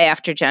go away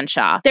after Jen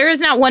Shah. There is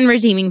not one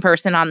redeeming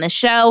person on this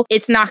show.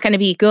 It's not going to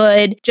be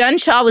good. Jen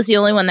Shah was the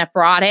only one that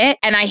brought it,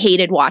 and I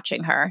hated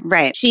watching her.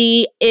 Right.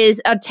 She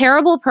is a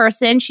terrible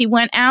person. She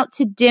went out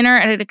to dinner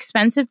at an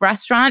expensive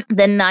restaurant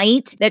the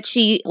night that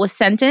she was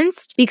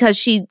sentenced because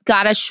she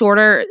got a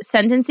shorter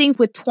sentencing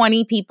with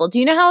 20 people. Do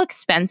you know how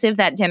expensive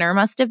that dinner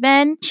must have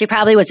been? She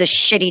probably was a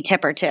shitty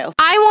tipper too.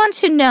 I want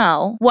to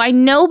know why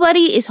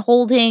nobody is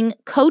holding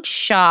Coach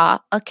Shah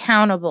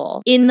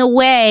accountable in the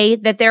way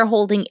that they're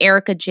holding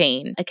Erica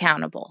Jane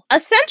accountable.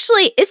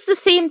 Essentially, it's the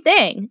same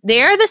thing.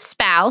 They're the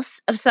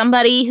spouse of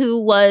somebody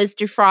who was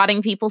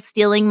defrauding people,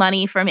 stealing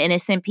money from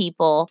innocent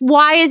people.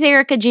 Why is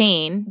Erica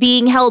Jane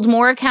being held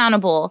more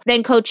accountable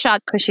than Coach Shah?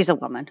 Because she's a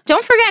woman.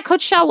 Don't forget,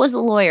 Coach Shah was a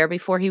lawyer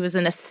before he was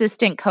an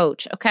assistant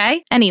coach,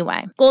 okay?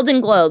 Anyway,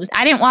 Golden Globes.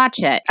 I didn't watch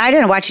it. I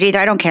didn't watch it either.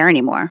 I don't care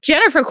anymore.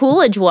 Jennifer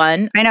Coolidge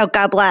won. I know.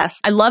 God bless.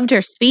 I loved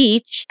her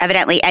speech.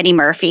 Evidently, Eddie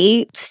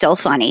Murphy, still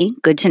funny.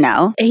 Good to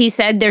know. He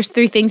said there's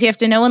 3 things you have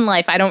to know in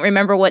life. I don't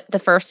remember what the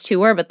first 2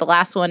 were, but the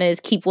last one is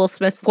keep Will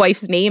Smith's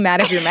wife's name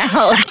out of your mouth.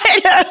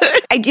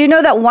 I do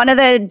know that one of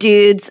the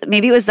dudes,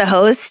 maybe it was the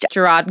host.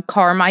 Gerard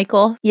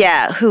Carmichael.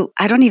 Yeah, who,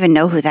 I don't even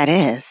know who that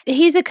is.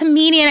 He's a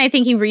comedian. I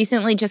think he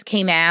recently just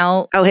came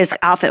out. Oh, his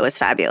outfit was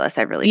fabulous.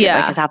 I really did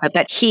like his outfit.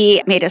 But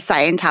he made a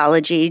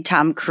Scientology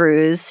Tom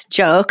Cruise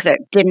joke that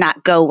did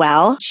not go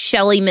well.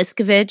 Shelly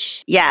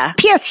Miskovich. Yeah.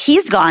 P.S.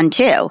 He's gone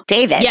too.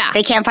 David. Yeah.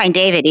 They can't find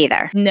David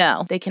either.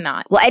 No, they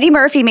cannot. Well, Eddie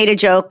Murphy made a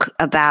joke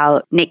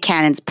about Nick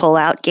Cannon's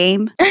pullout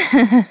game.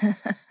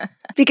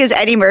 Because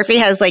Eddie Murphy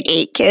has like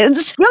 8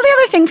 kids. The only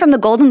other thing from the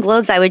Golden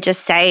Globes I would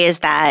just say is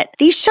that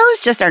these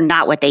shows just are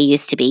not what they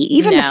used to be.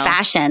 Even the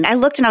fashion. I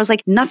looked and I was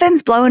like,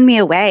 nothing's blowing me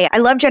away. I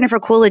love Jennifer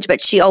Coolidge, but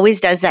she always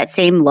does that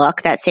same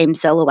look, that same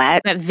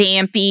silhouette. That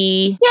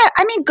vampy. Yeah,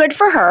 I mean, good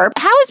for her.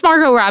 How is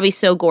Margot Robbie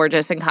so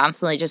gorgeous and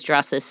constantly just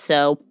dresses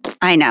so...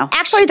 I know.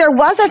 Actually, there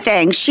was a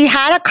thing. She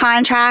had a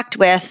contract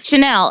with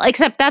Chanel,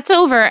 except that's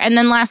over. And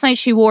then last night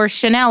she wore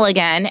Chanel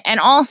again. And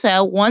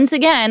also, once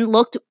again,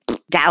 looked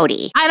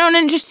dowdy. I don't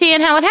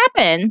understand how it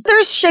happens.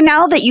 There's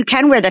Chanel that you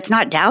can wear that's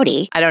not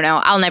dowdy. I don't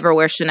know. I'll never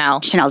wear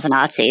Chanel. Chanel's a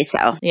Nazi,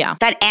 so. Yeah.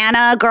 That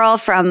Anna girl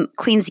from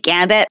Queen's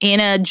Gambit.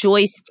 Anna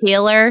Joyce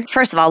Taylor.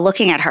 First of all,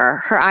 looking at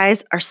her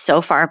eyes are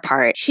so far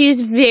apart.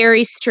 She's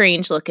very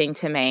strange looking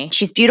to me.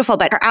 She's beautiful,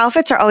 but her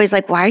outfits are always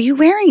like, why are you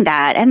wearing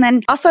that? And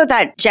then also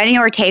that Jenny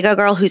Ortega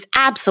girl who's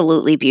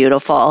absolutely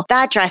beautiful.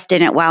 That dress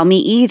didn't wow me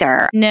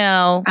either.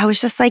 No. I was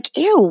just like,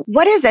 ew,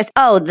 what is this?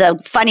 Oh, the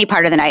funny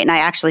part of the night, and I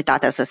actually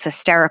thought this was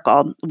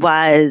hysterical,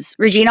 was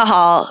Regina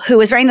Hall, who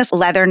was wearing this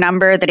leather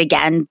number that,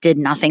 again, did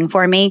nothing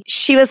for me.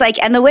 She was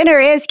like, and the winner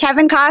is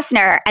Kevin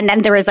Costner. And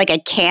then there was like a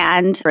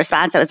canned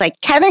response that was like,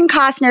 Kevin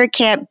Costner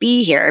can't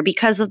be here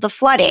because of the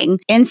flooding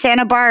in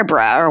Santa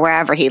Barbara or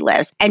wherever he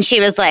lives. And she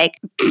was like...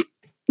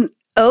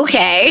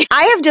 Okay.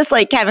 I have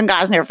disliked Kevin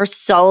Costner for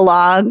so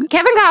long.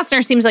 Kevin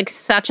Costner seems like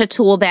such a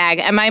tool bag.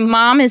 And my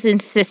mom is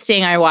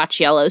insisting I watch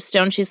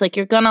Yellowstone. She's like,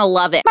 you're going to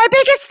love it. My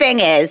biggest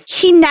thing is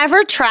he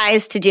never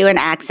tries to do an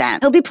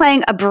accent. He'll be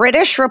playing a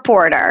British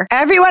reporter.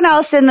 Everyone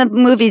else in the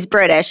movie's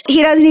British.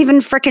 He doesn't even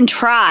freaking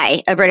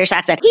try a British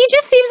accent. He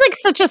just seems like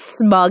such a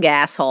smug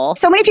asshole.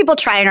 So many people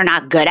try and are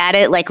not good at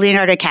it. Like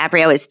Leonardo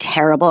DiCaprio is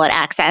terrible at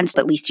accents,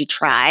 but at least he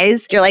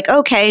tries. You're like,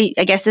 okay,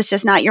 I guess it's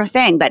just not your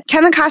thing. But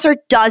Kevin Costner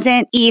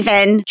doesn't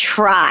even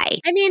try.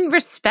 I mean,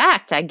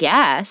 respect, I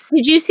guess.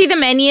 Did you see the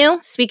menu?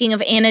 Speaking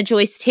of Anna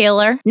Joyce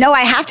Taylor. No, I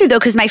have to though,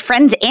 because my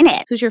friend's in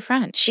it. Who's your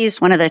friend? She's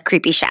one of the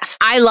creepy chefs.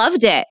 I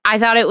loved it. I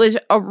thought it was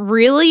a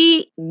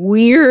really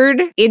weird,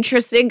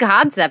 interesting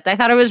concept. I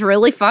thought it was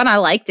really fun. I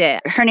liked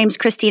it. Her name's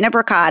Christina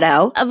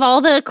Bricado. Of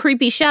all the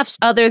creepy chefs,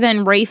 other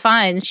than Ray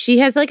Fiennes, she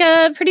has like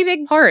a pretty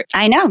big part.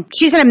 I know.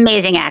 She's an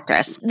amazing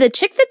actress. The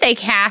chick that they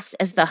cast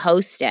as the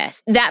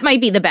hostess, that might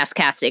be the best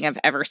casting I've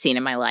ever seen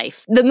in my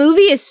life. The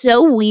movie is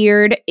so weird.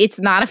 weird. It's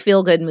not a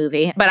feel-good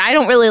movie, but I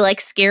don't really like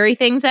scary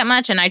things that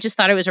much, and I just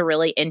thought it was a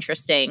really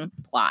interesting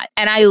plot.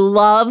 And I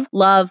love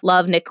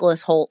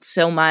Nicholas Hoult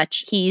so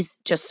much. He's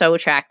just so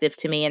attractive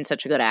to me and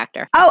such a good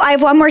actor. Oh, I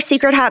have one more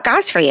secret hot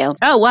goss for you.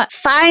 Oh, what?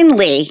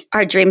 Finally,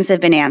 our dreams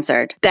have been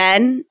answered.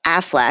 Ben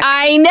Affleck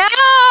I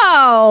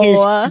know!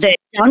 is the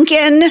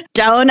Dunkin'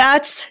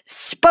 Donuts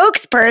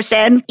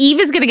spokesperson. Eve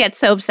is going to get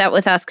so upset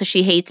with us because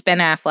she hates Ben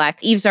Affleck.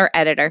 Eve's our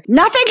editor.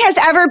 Nothing has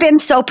ever been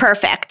so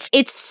perfect.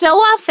 It's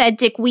so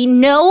authentic. We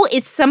know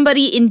it's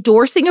somebody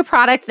endorsing a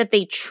product that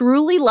they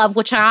truly love,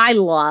 which I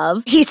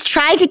love. He's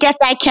tried to get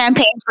that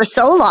campaign for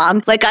so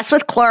long, like us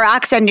with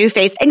Clorox and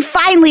NuFace, and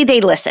finally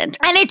they listened.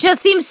 And it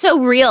just seems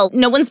so real.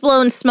 No one's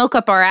blowing smoke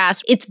up our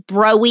ass. It's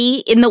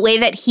bro-y in the way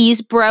that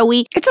he's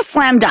bro-y. It's a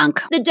slam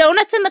dunk. The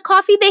donuts and the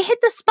coffee, they hit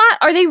the spot.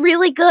 Are they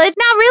really good?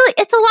 Not really.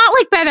 It's a lot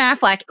like Ben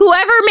Affleck.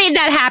 Whoever made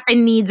that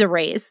happen needs a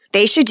raise.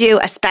 They should do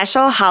a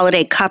special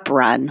holiday cup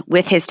run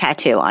with his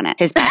tattoo on it,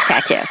 his back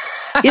tattoo.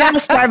 You know how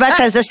Starbucks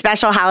has the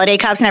special holiday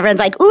cups and everyone's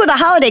like, ooh, the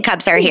holiday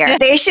cups are here.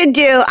 They should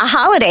do a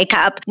holiday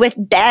cup with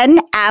Ben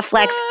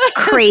Affleck's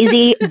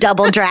crazy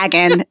double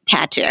dragon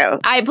tattoo.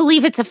 I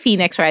believe it's a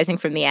phoenix rising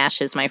from the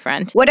ashes, my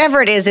friend.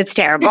 Whatever it is, it's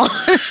terrible.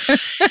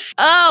 Oh,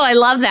 I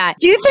love that.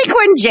 Do you think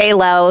when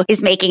J-Lo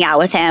is making out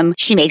with him,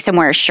 she makes him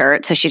wear a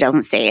shirt so she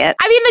doesn't see it?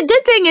 I mean, the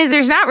good thing is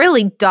there's not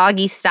really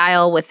doggy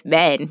style with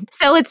men.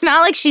 So it's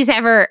not like she's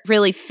ever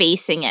really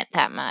facing it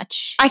that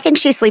much. I think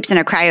she sleeps in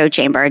a cryo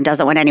chamber and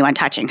doesn't want anyone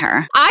touching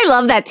her. I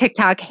love that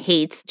TikTok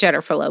hates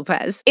Jennifer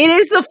Lopez. It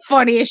is the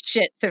funniest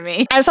shit to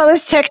me. I saw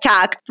this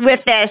TikTok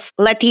with this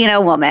Latina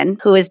woman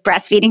who is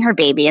breastfeeding her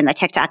baby in the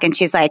TikTok. And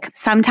she's like,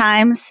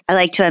 sometimes I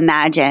like to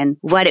imagine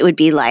what it would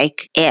be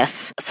like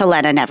if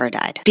Selena never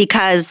died.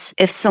 Because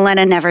if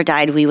Selena never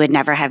died, we would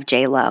never have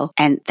J-Lo.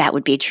 And that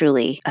would be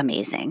truly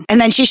amazing.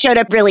 And then she showed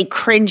a really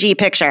cringy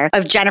picture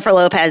of Jennifer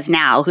Lopez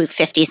now, who's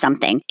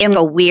 50-something, in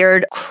a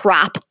weird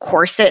crop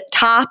corset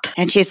top.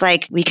 And she's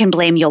like, we can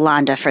blame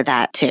Yolanda for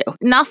that too.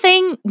 Nothing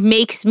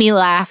makes me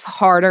laugh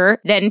harder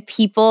than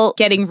people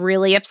getting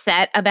really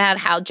upset about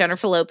how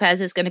Jennifer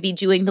Lopez is going to be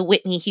doing the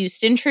Whitney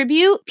Houston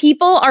tribute.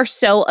 People are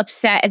so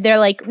upset. They're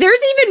like, there's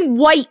even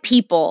white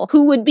people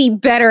who would be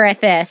better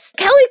at this.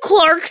 Kelly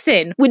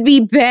Clarkson would be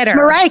better.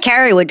 Mariah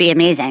Carey would be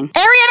amazing.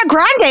 Ariana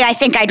Grande, I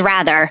think I'd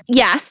rather.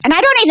 Yes. And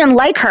I don't even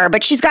like her,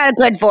 but she's got a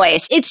good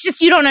voice. It's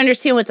just you don't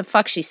understand what the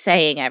fuck she's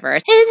saying ever.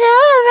 It's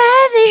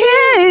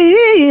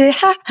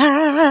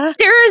alright.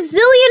 There are a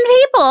zillion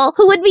people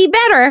who would be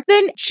better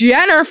than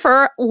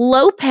Jennifer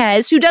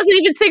Lopez, who doesn't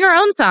even sing her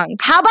own songs.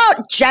 How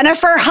about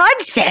Jennifer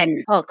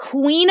Hudson? Oh,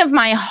 queen of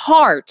my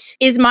heart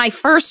is my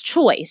first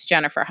choice,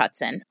 Jennifer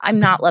Hudson. I'm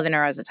not loving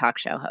her as a talk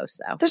show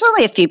host, though. There's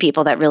only a few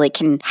people that really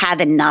can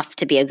have enough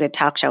to be a good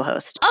talk show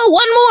host. Oh,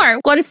 one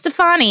more. Gwen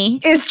Stefani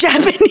Is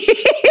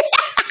Japanese.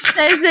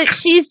 says that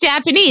she's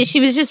Japanese. She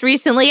was just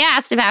recently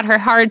asked about her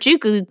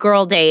Harajuku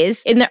girl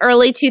days in the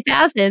early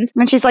 2000s.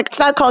 And she's like, it's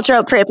not cultural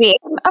appropriation.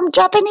 I'm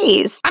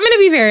Japanese. I'm going to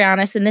be very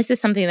honest, and this is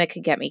something that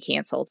could get me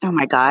canceled. Oh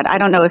my God. I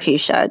don't know if you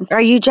should.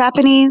 Are you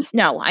Japanese?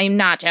 No, I am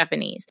not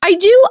Japanese. I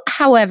do,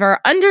 however,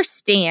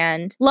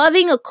 understand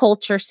loving a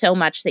culture so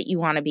much that you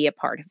want to be a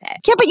part of it.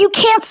 Yeah, but you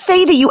can't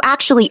say that you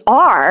actually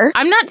are.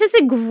 I'm not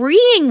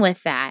disagreeing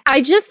with that.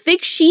 I just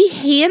think she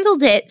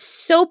handled it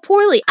so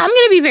poorly. I'm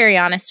going to be very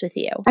honest with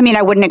you. I mean,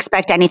 I wouldn't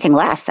expect anything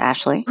less,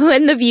 Ashley.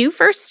 When The View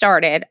first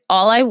started,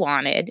 all I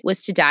wanted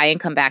was to die and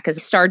come back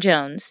as Star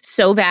Jones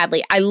so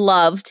badly. I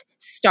loved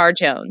Star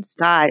Jones.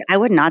 God, I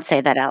would not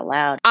say that out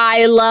loud.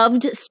 I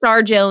loved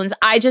Star Jones.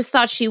 I just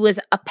thought she was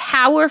a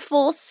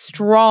powerful,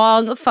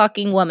 strong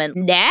fucking woman.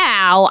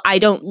 Now, I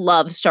don't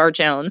love Star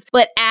Jones,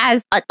 but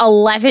as an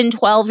 11,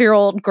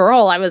 12-year-old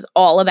girl, I was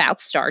all about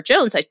Star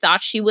Jones. I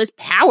thought she was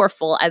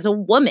powerful as a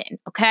woman,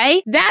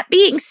 okay? That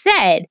being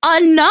said,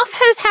 enough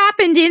has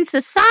happened in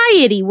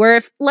society where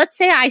if, let's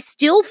say, I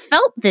still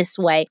felt this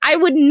way, I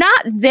would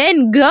not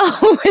then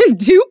go and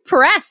do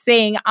press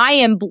saying I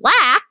am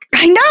black.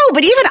 I know,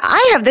 but even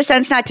I have the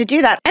sense not to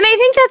do that. And I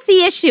think that's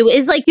the issue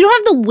is like, you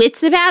don't have the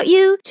wits about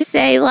you to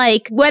say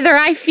like, whether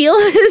I feel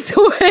this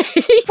way.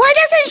 Why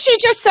doesn't she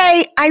just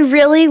say, I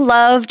really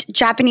loved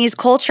Japanese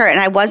culture and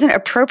I wasn't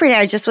appropriating,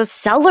 I just was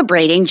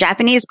celebrating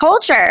Japanese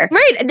culture.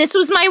 Right. This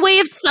was my way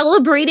of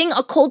celebrating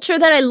a culture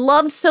that I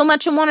loved so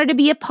much and wanted to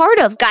be a part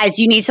of. Guys,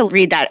 you need to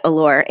read that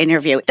Allure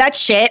interview. That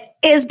shit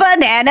is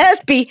bananas.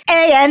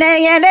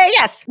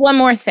 B-A-N-A-N-A-S. One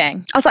more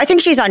thing. Also, I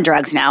think she's on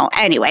drugs now.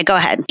 Anyway, go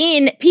ahead.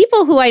 In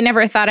people who I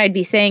never thought I'd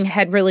be saying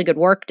had really good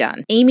work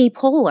done, Amy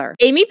Poehler.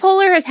 Amy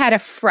Poehler has had a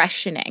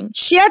freshening.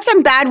 She had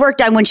some bad work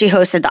done when she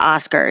hosted the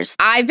Oscars.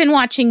 I've been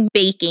watching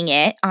Baking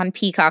It on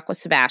Peacock with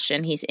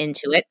Sebastian. He's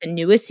into it. The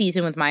newest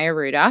season with Maya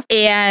Rudolph.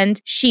 And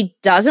she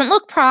doesn't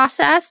look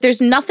processed. There's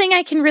nothing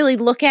I can really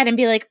look at and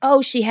be like,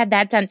 oh, she had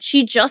that done.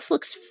 She just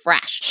looks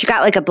fresh. She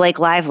got like a Blake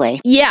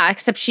Lively. Yeah,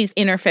 except she's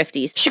in her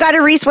 50s. She got out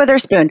of Reese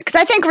Witherspoon? Because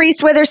I think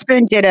Reese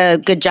Witherspoon did a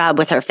good job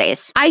with her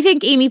face. I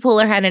think Amy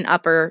Poehler had an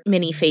upper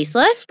mini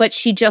facelift, but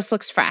she just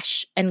looks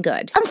fresh and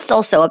good. I'm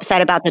still so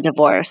upset about the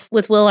divorce.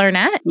 With Will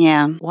Arnett?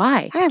 Yeah.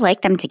 Why? I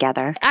like them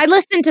together. I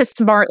listen to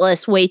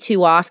Smartless way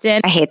too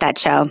often. I hate that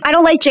show. I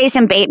don't like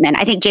Jason Bateman.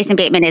 I think Jason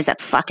Bateman is a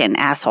fucking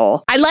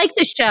asshole. I like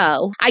the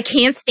show. I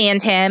can't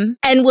stand him.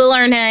 And Will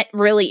Arnett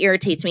really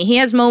irritates me. He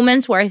has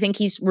moments where I think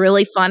he's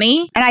really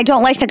funny. And I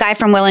don't like the guy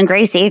from Will and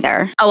Grace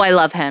either. Oh, I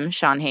love him,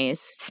 Sean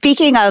Hayes.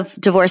 Speaking of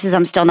divorces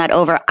I'm still not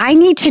over, I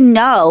need to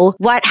know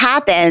what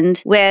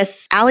happened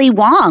with Ali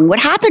Wong. What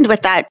happened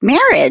with that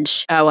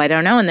marriage? Oh, I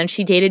don't know. And then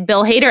she dated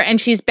Bill Hader,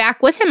 and she's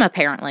back with him,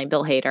 apparently,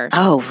 Bill Hader.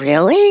 Oh,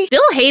 really?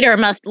 Bill Hader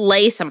must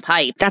lay some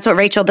pipe. That's what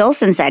Rachel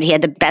Bilson said. He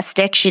had the best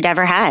dick she'd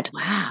ever had.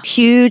 Wow.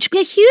 Huge.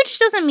 Yeah, huge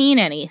doesn't mean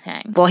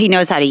anything. Well, he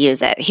knows how to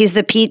use it. He's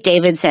the Pete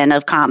Davidson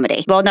of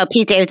comedy. Well, no,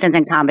 Pete Davidson's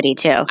in comedy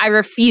too. I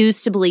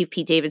refuse to believe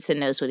Pete Davidson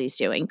knows what he's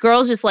doing.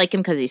 Girls just like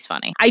him because he's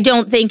funny. I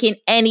don't think in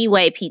any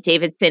way Pete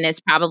Davidson is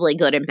probably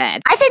good in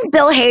bed. I think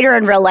Bill Hader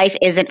in real life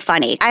isn't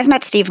funny. I've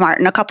met Steve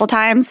Martin a couple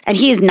times, and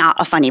he's not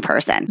a funny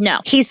person. No.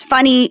 He's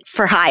funny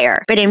for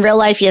hire, but in real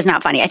life, he is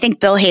not funny. I think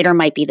Bill Hader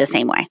might be the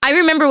same way. I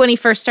remember when he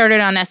first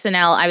started on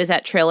SNL, I was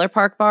at Trailer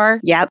Park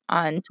Bar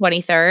on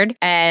 23rd,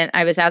 and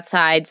I was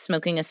outside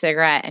smoking a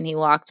cigarette, and he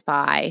walked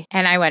by,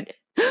 and I went,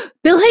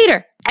 Bill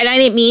Hader! And I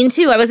didn't mean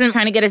to. I wasn't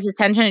trying to get his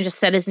attention. I just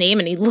said his name,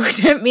 and he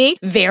looked at me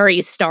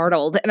very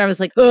startled. And I was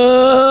like,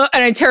 ugh.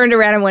 And I turned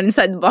around and went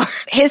inside the bar.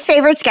 His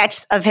favorite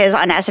sketch of his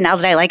on SNL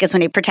that I like is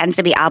when he pretends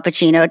to be Al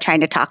Pacino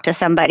trying to talk to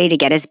somebody to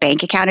get his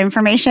bank account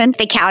information.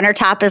 The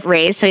countertop is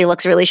raised, so he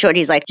looks really short.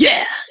 He's like,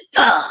 yeah,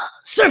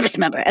 service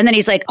member. And then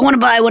he's like, I want to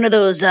buy one of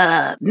those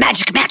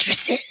magic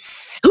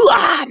mattresses.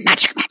 Hoo-ah,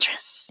 magic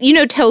mattress. You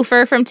know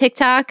Topher from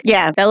TikTok?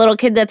 Yeah. That little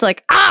kid that's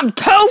like, I'm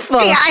Topher.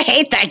 Yeah, I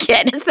hate that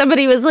kid.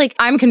 Somebody was like,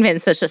 I'm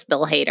convinced it's just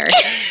Bill Hader.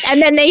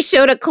 And then they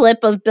showed a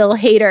clip of Bill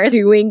Hader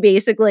doing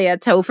basically a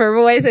Topher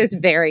voice. It was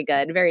very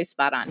good. Very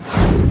spot on.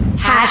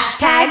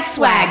 Hashtag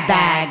swag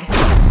bag.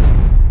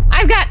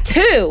 I've got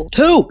two.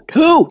 Two.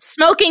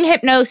 Smoking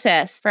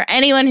hypnosis. For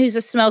anyone who's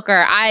a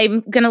smoker,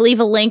 I'm going to leave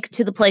a link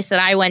to the place that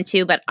I went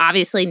to, but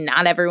obviously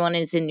not everyone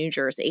is in New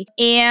Jersey.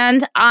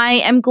 And I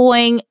am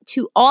going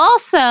to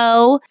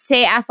also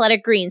say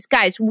Athletic Greens.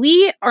 Guys,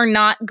 we are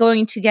not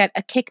going to get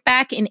a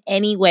kickback in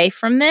any way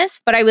from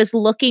this, but I was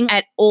looking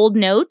at old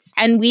notes,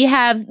 and we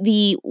have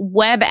the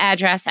web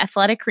address,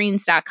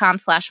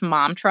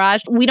 athleticgreens.com/momtraj.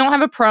 We don't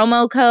have a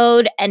promo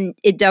code, and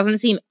it doesn't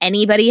seem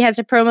anybody has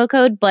a promo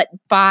code, but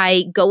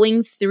by going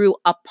through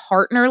a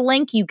partner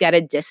link, you get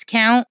a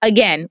discount.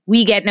 Again,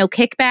 we get no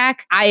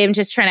kickback. I am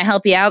just trying to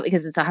help you out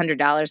because it's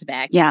 $100 a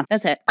bag. Yeah.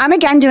 That's it. I'm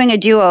again doing a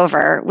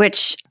do-over,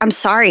 which I'm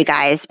sorry,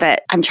 guys,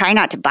 but I'm trying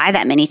not to buy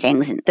that many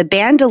things. The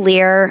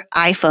Bandolier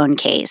iPhone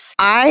case.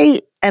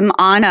 I am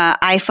on an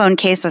iPhone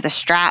case with a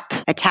strap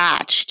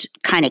attached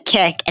kind of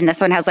kick, and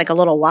this one has like a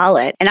little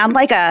wallet. And I'm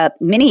like a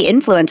mini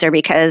influencer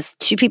because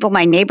two people in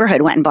my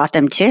neighborhood went and bought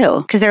them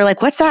too. Because they were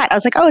like, what's that? I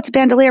was like, oh, it's a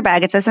Bandolier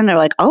bag. It says, and they're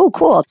like, oh,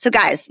 cool. So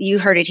guys, you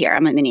heard it here.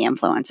 I'm a mini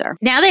influencer.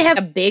 Now they have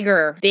a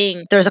bigger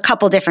thing. There's a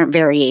couple different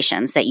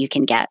variations that you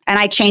can get. And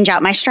I change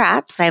out my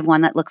straps. I have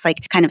one that looks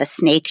like kind of a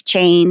snake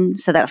chain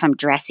so that if I'm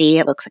dressy,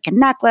 it looks like a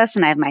necklace.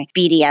 And I have my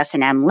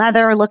BDSM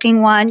leather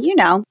looking one, you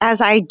know,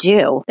 as I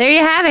do. There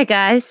you have it,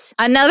 guys.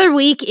 Another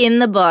week in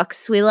the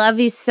books. We love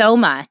you so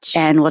much.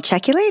 And we'll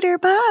check you later.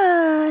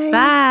 Bye.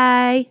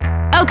 Bye.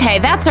 Okay,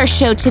 that's our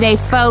show today,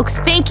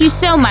 folks. Thank you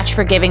so much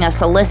for giving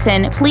us a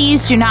listen.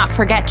 Please do not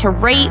forget to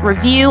rate,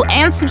 review,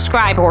 and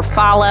subscribe or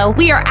follow.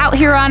 We are out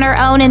here on our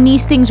own, and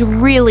these things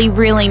really,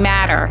 really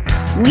matter.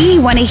 We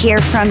want to hear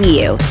from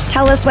you.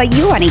 Tell us what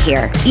you want to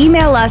hear.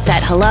 Email us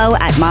at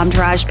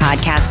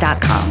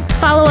hello@momtouragepodcast.com.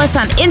 Follow us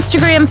on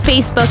Instagram,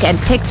 Facebook,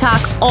 and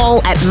TikTok,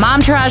 all at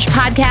Momtourage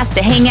Podcast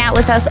to hang out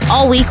with us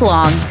all week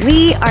long.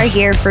 We are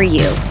here for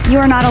you. You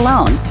are not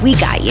alone. We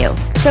got you.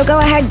 So go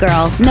ahead,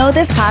 girl. Know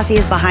this posse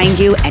is behind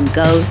you and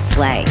go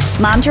slay.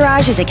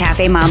 Momtourage is a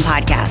Cafe Mom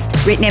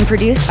podcast. Written and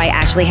produced by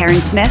Ashley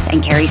Herring-Smith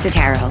and Carrie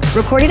Sotero.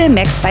 Recorded and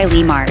mixed by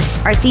Lee Mars.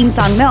 Our theme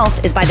song, MILF,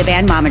 is by the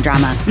band Mama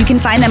Drama. You can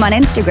find them on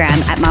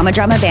Instagram at Mama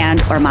Drama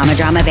Band or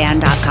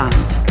mamadramaband.com.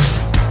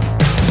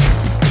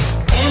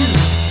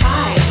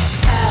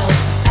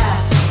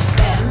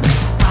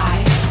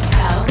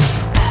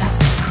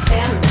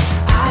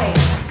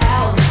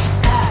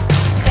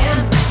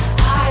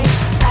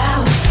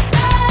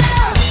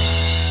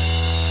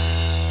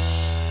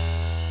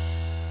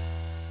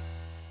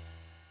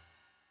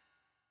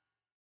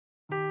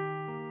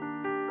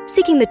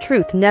 Seeking the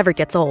truth never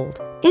gets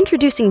old.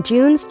 Introducing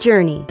June's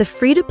Journey, the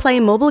free-to-play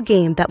mobile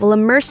game that will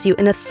immerse you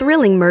in a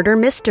thrilling murder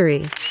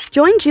mystery.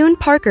 Join June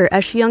Parker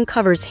as she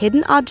uncovers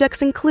hidden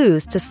objects and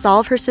clues to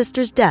solve her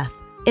sister's death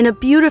in a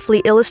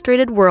beautifully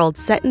illustrated world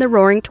set in the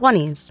Roaring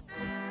 '20s.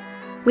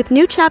 With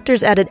new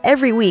chapters added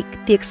every week,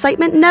 the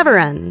excitement never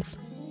ends.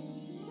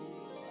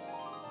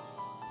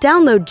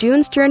 Download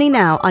June's Journey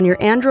now on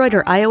your Android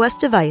or iOS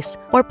device,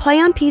 or play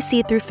on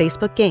PC through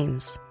Facebook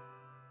Games.